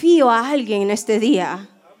desafío a alguien en este día.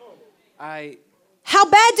 I How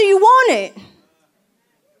bad do you want it?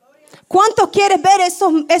 ¿Cuánto quieres ver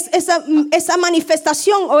esa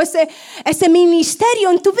manifestación o ese ministerio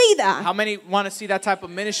en tu vida? How many want to see that type of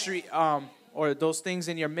ministry or those things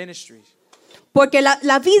in your ministries? Porque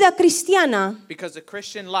la vida cristiana, Because the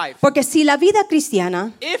Christian life, porque si la vida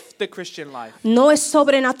cristiana if the Christian life no es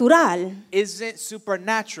sobrenatural, isn't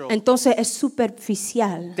supernatural, entonces es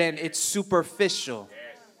superficial. then it's superficial.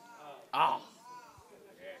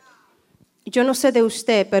 Yo no sé de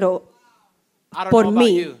usted, pero I don't por know about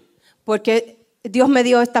mí, you. porque Dios me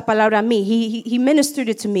dio esta palabra a mí. He ministered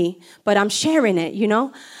it to me, but I'm sharing it, you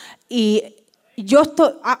know. Y yo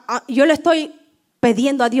le estoy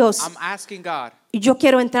pidiendo a Dios, I'm asking God. y yo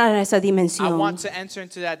quiero entrar a esa I dimensión, want to enter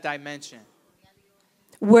into that dimension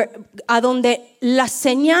a donde las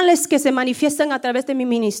señales que se manifiestan a través de mi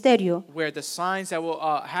ministerio where the signs that will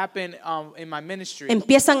happen in my ministry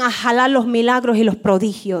empiezan a jalar los milagros y los will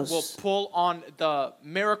prodigios. pull on the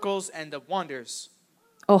miracles and the wonders.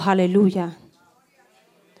 Oh, aleluya.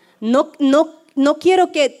 No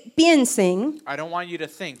quiero que piensen I don't want you to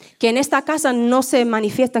think que en esta casa no se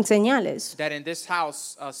manifiestan señales, that in this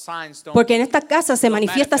house signs don't, porque en esta casa se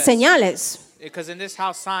manifiestan manifest. señales. because in this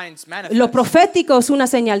house signs manifest. Lo profético es una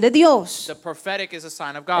señal de Dios. The prophetic is a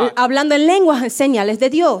sign of God. Hablando en lenguas es señales de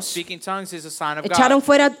Dios. Speaking tongues is a sign of Echaron God.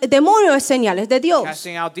 fuera demonios es señales de Dios.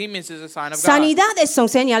 Casting out demons is a sign of God. Sanidades son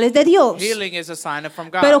señales de Dios. Healing is a sign from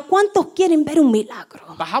God. Pero ¿cuántos quieren ver un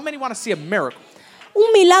milagro? But how many want to see a miracle?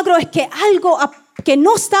 Un milagro es que algo que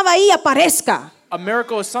no estaba ahí aparezca. A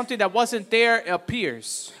miracle is something that wasn't there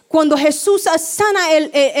appears. Cuando Jesús sana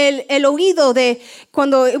el oído de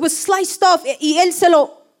cuando it was sliced off y él se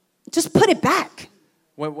lo just put it back.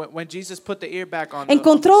 When Jesus put the ear back on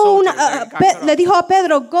Encontró the una soldier, that got cut le off. dijo a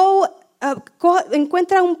Pedro,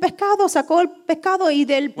 encuentra un pescado, sacó el pescado y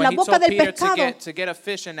de When la he boca told del Peter pescado to get a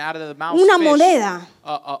fish and out of the mouth una fish, moneda,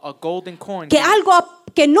 a golden coin, que algo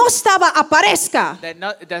que no estaba aparezca.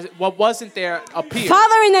 that what wasn't there appeared.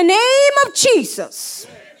 Father, in the name of Jesus,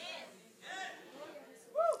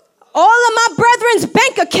 all of my brethren's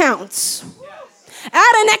bank accounts,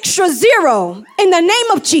 add an extra zero in the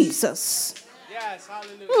name of Jesus. Yes,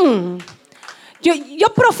 hallelujah. Yo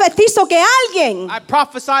profetizo que alguien I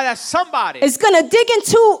prophesy that somebody is going to dig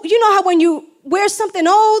into, you know how when you wear something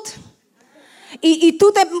old y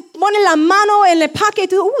tú te pones la mano en el paquete y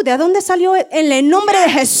tú, ¿de dónde salió? En el nombre de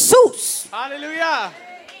Jesús. hallelujah.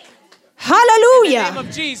 In the name Aleluya.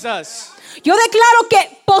 of Jesus. Yo declaro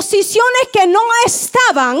que posiciones que no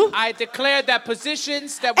estaban I declare that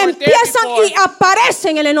positions that weren't there empiezan before y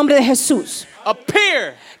aparecen en el nombre de Jesús.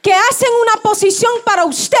 appear. Que hacen una posición para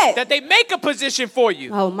usted. That they make a position for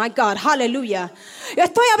you. Oh my God, aleluya. Yo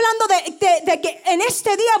estoy hablando de que en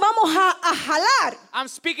este día vamos a jalar I'm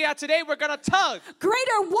speaking out today. We're gonna tug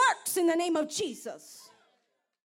greater works in the name of Jesus.